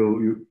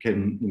you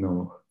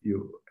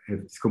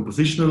have this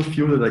compositional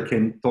view that I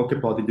can talk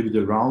about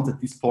individual rounds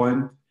at this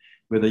point,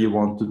 whether you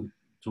want to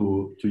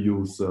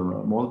use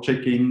model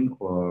checking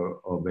or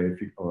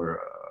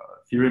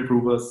theorem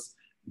provers,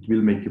 it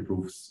will make your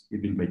proofs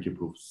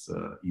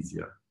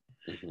easier.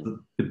 Mm-hmm. So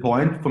the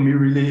point for me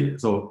really,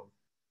 so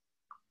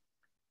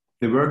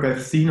the work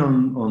I've seen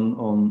on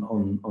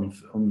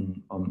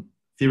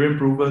theorem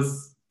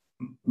provers,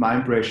 my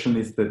impression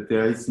is that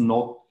they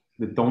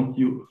don't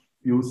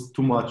use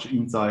too much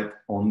insight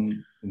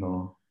on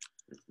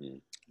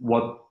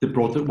what is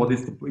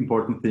the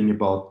important thing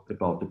about the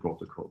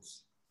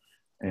protocols,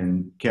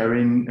 and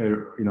carrying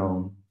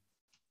and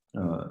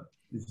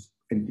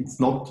it's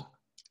not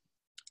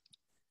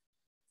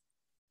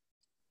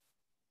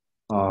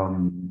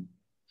and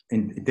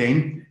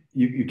then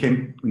you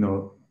can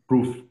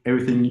prove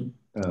everything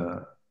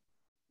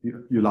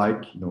you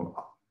like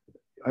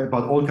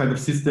about all kinds of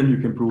system you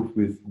can prove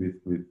with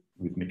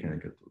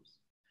mechanical tools.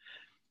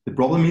 The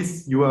problem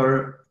is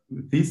you're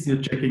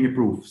checking a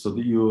proof, so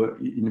that you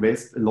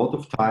invest a lot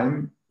of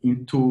time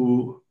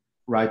into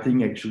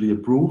writing actually a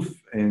proof,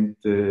 and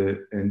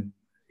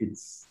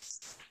it's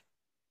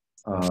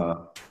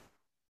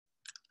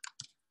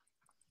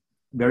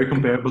very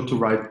comparable to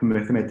write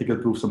mathematical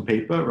proofs on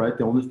paper, right?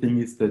 The only thing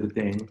is that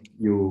then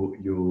you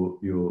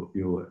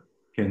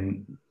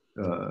can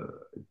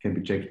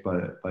be checked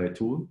by a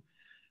tool,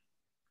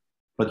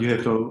 but you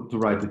have to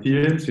write the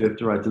theorems, you have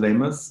to write the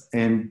lemmas,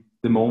 and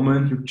the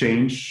moment you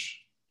change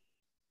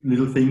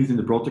little things in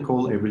the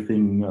protocol,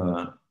 everything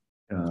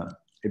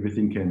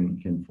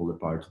can fall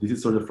apart. This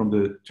is sort of from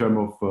the term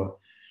of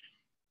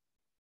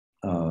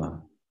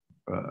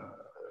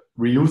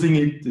reusing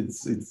it.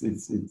 It's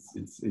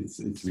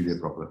really a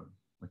problem.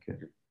 Okay,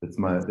 that's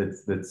my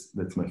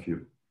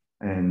view.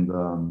 And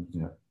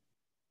yeah.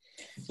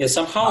 Yeah.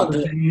 Somehow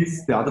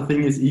the other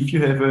thing is if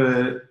you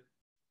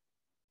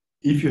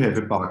have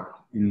a bug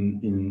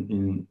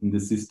in the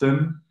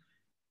system.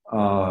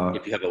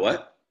 If you have a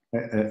what?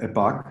 A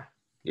bug.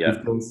 Yeah.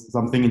 If there's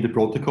something in the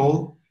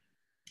protocol,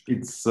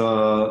 it's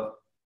I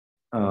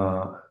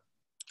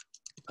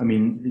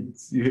mean,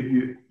 it's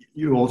you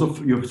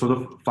sort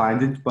of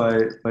find it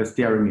by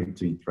staring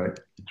into it, right?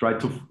 You try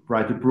to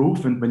write a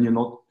proof, and when you're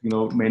not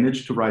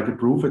manage to write a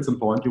proof, at some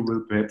point you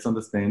will perhaps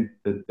understand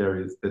that there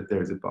is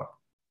a bug.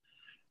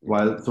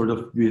 While sort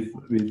of if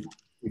we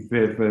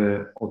have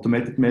an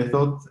automated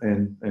method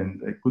and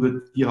a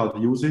good idea how to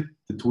use it,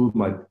 the tool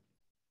might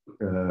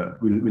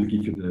will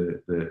give you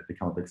the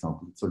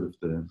counterexample. It's sort of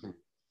the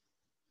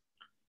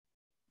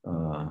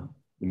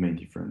main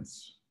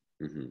difference.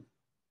 Mm-hmm.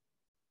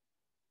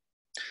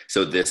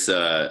 So this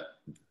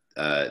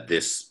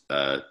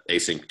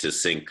async to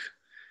sync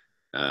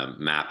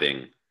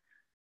mapping,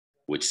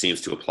 which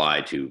seems to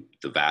apply to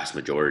the vast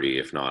majority,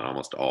 if not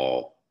almost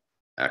all,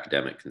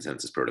 academic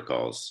consensus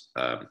protocols,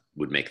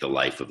 would make the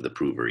life of the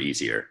prover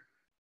easier.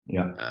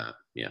 Yeah.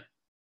 Yeah.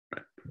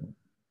 Right.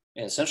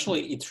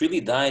 Essentially, it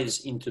really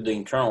dives into the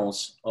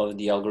internals of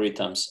the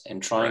algorithms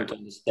and trying to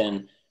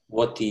understand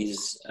what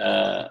is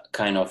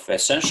kind of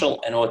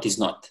essential and what is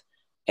not.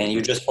 And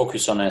you just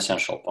focus on the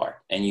essential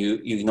part and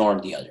you ignore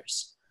the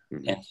others.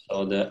 Mm-hmm. And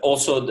so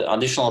also the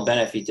additional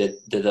benefit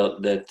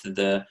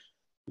that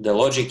the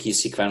logic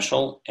is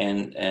sequential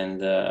and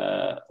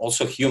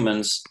also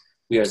humans,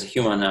 we as a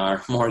human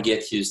are more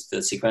get used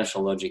to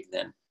sequential logic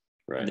than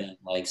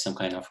like some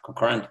kind of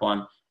concurrent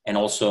one. And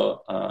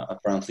also,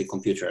 apparently,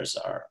 computers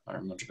are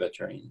much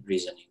better in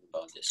reasoning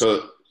about this.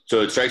 So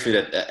it strikes me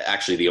that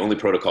actually the only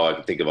protocol I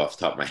can think of off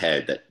the top of my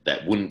head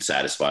that wouldn't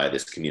satisfy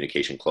this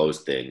communication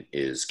closed thing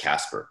is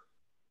Casper.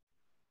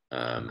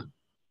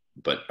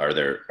 But are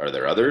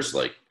there others?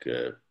 Like,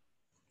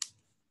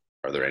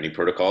 are there any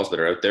protocols that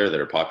are out there that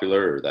are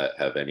popular or that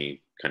have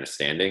any kind of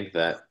standing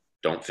that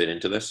don't fit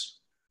into this?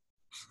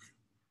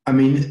 I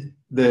mean,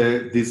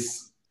 in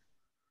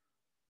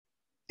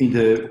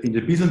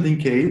the Byzantine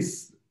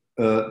case,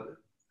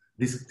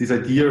 this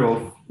idea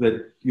of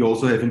that you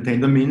also have in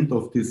Tendermint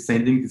of this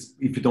sending this,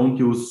 if you don't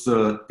use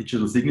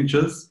digital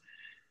signatures,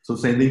 so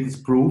sending these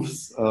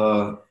proofs.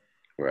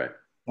 Right.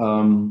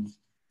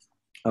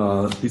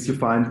 This you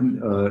find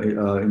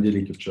in the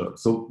literature.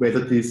 So whether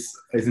this,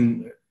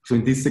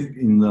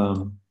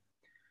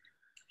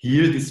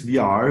 here this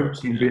VR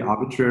can be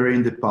arbitrary.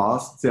 In the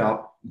past,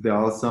 there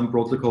are some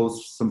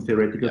protocols, some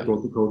theoretical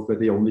protocols where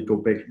they only go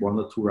back 1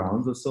 or 2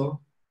 rounds or so.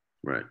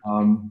 Right.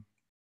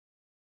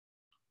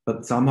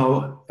 But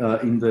somehow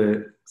in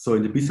the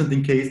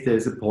Byzantine case, there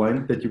is a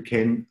point that you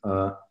can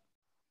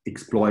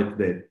exploit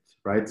that,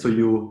 right? So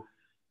you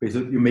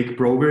make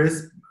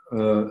progress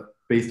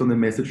based on a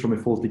message from a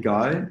faulty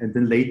guy, and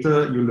then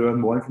later you learn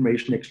more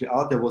information. Actually,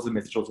 there was a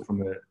message also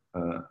from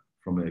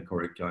a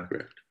correct guy.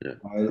 Correct. Yeah.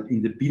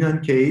 In the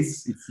Binance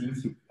case, it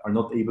seems you are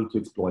not able to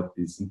exploit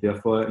this, and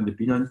therefore, in the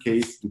Binance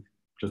case,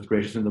 just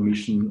crashes and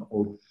omission,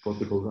 all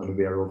protocols I'm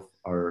aware of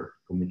are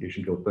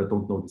communication code, but I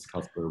don't know this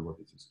Casper what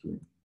this is doing.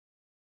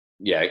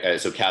 Yeah,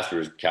 so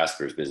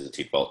Casper's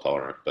Byzantine fault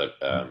tolerant, but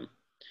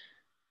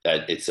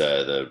it's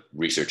the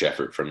research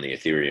effort from the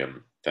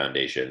Ethereum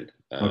Foundation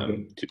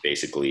to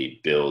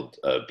basically build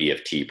a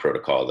BFT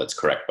protocol that's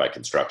correct by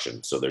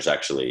construction. So there's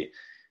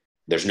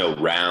no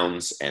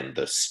rounds, and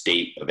the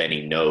state of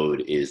any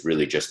node is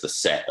really just the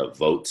set of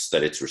votes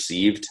that it's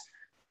received,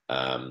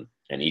 and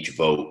each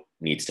vote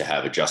needs to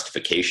have a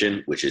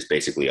justification, which is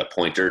basically a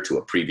pointer to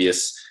a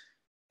previous.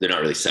 They're not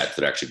really sets;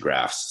 they're actually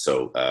graphs.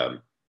 So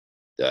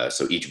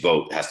each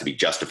vote has to be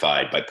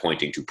justified by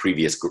pointing to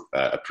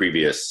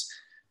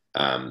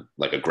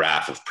like a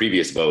graph of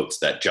previous votes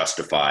that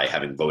justify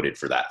having voted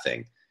for that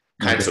thing.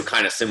 Kind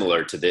of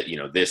similar to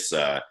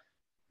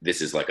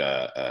this is like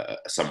a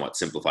somewhat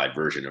simplified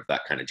version of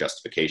that kind of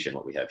justification,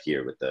 what we have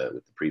here with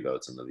the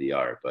pre-votes and the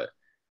VR. But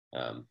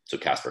so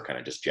Casper kind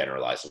of just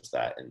generalizes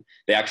that, and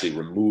they actually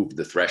removed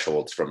the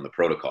thresholds from the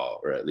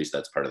protocol, or at least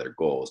that's part of their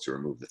goal, is to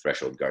remove the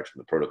threshold guards from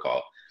the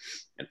protocol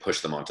and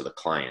push them onto the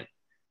client.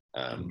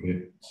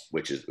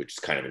 Which is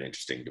kind of an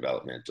interesting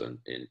development in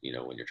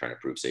when you're trying to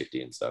prove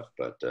safety and stuff.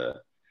 But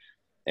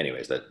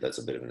anyways, that's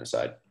a bit of an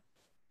aside.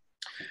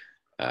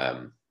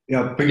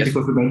 Because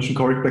you mentioned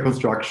correct by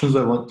constructions,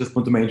 I just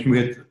want to mention we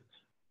had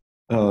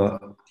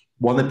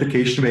one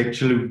application where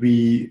actually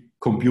we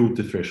compute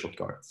the threshold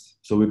guards.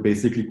 So we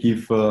basically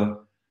give the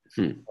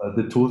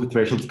tool the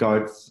threshold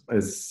guards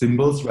as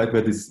symbols, right?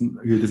 Where these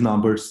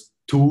numbers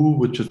 2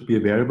 would just be a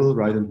variable,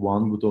 right? And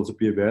 1 would also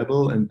be a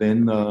variable, and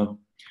then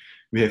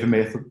we have a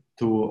method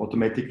to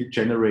automatically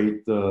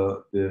generate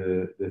the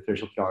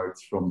threshold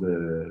guards from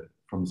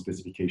the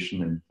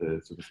specification and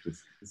the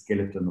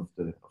skeleton of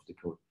the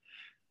code.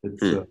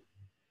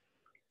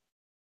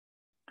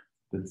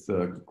 That's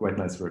quite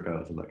nice work. I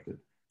also liked it.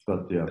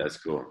 But yeah, that's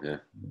cool. Yeah.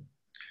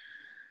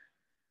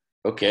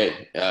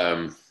 Okay.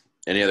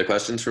 Any other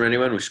questions from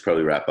anyone? We should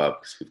probably wrap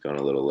up because we've gone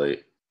a little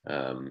late.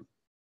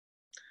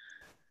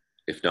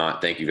 If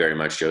not, thank you very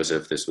much,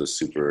 Joseph. This was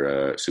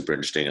super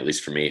interesting, at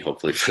least for me,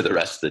 hopefully for the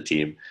rest of the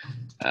team.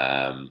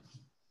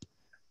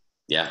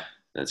 Yeah,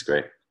 that's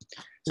great.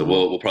 So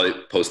we'll probably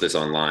post this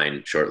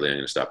online shortly. I'm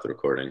going to stop the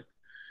recording.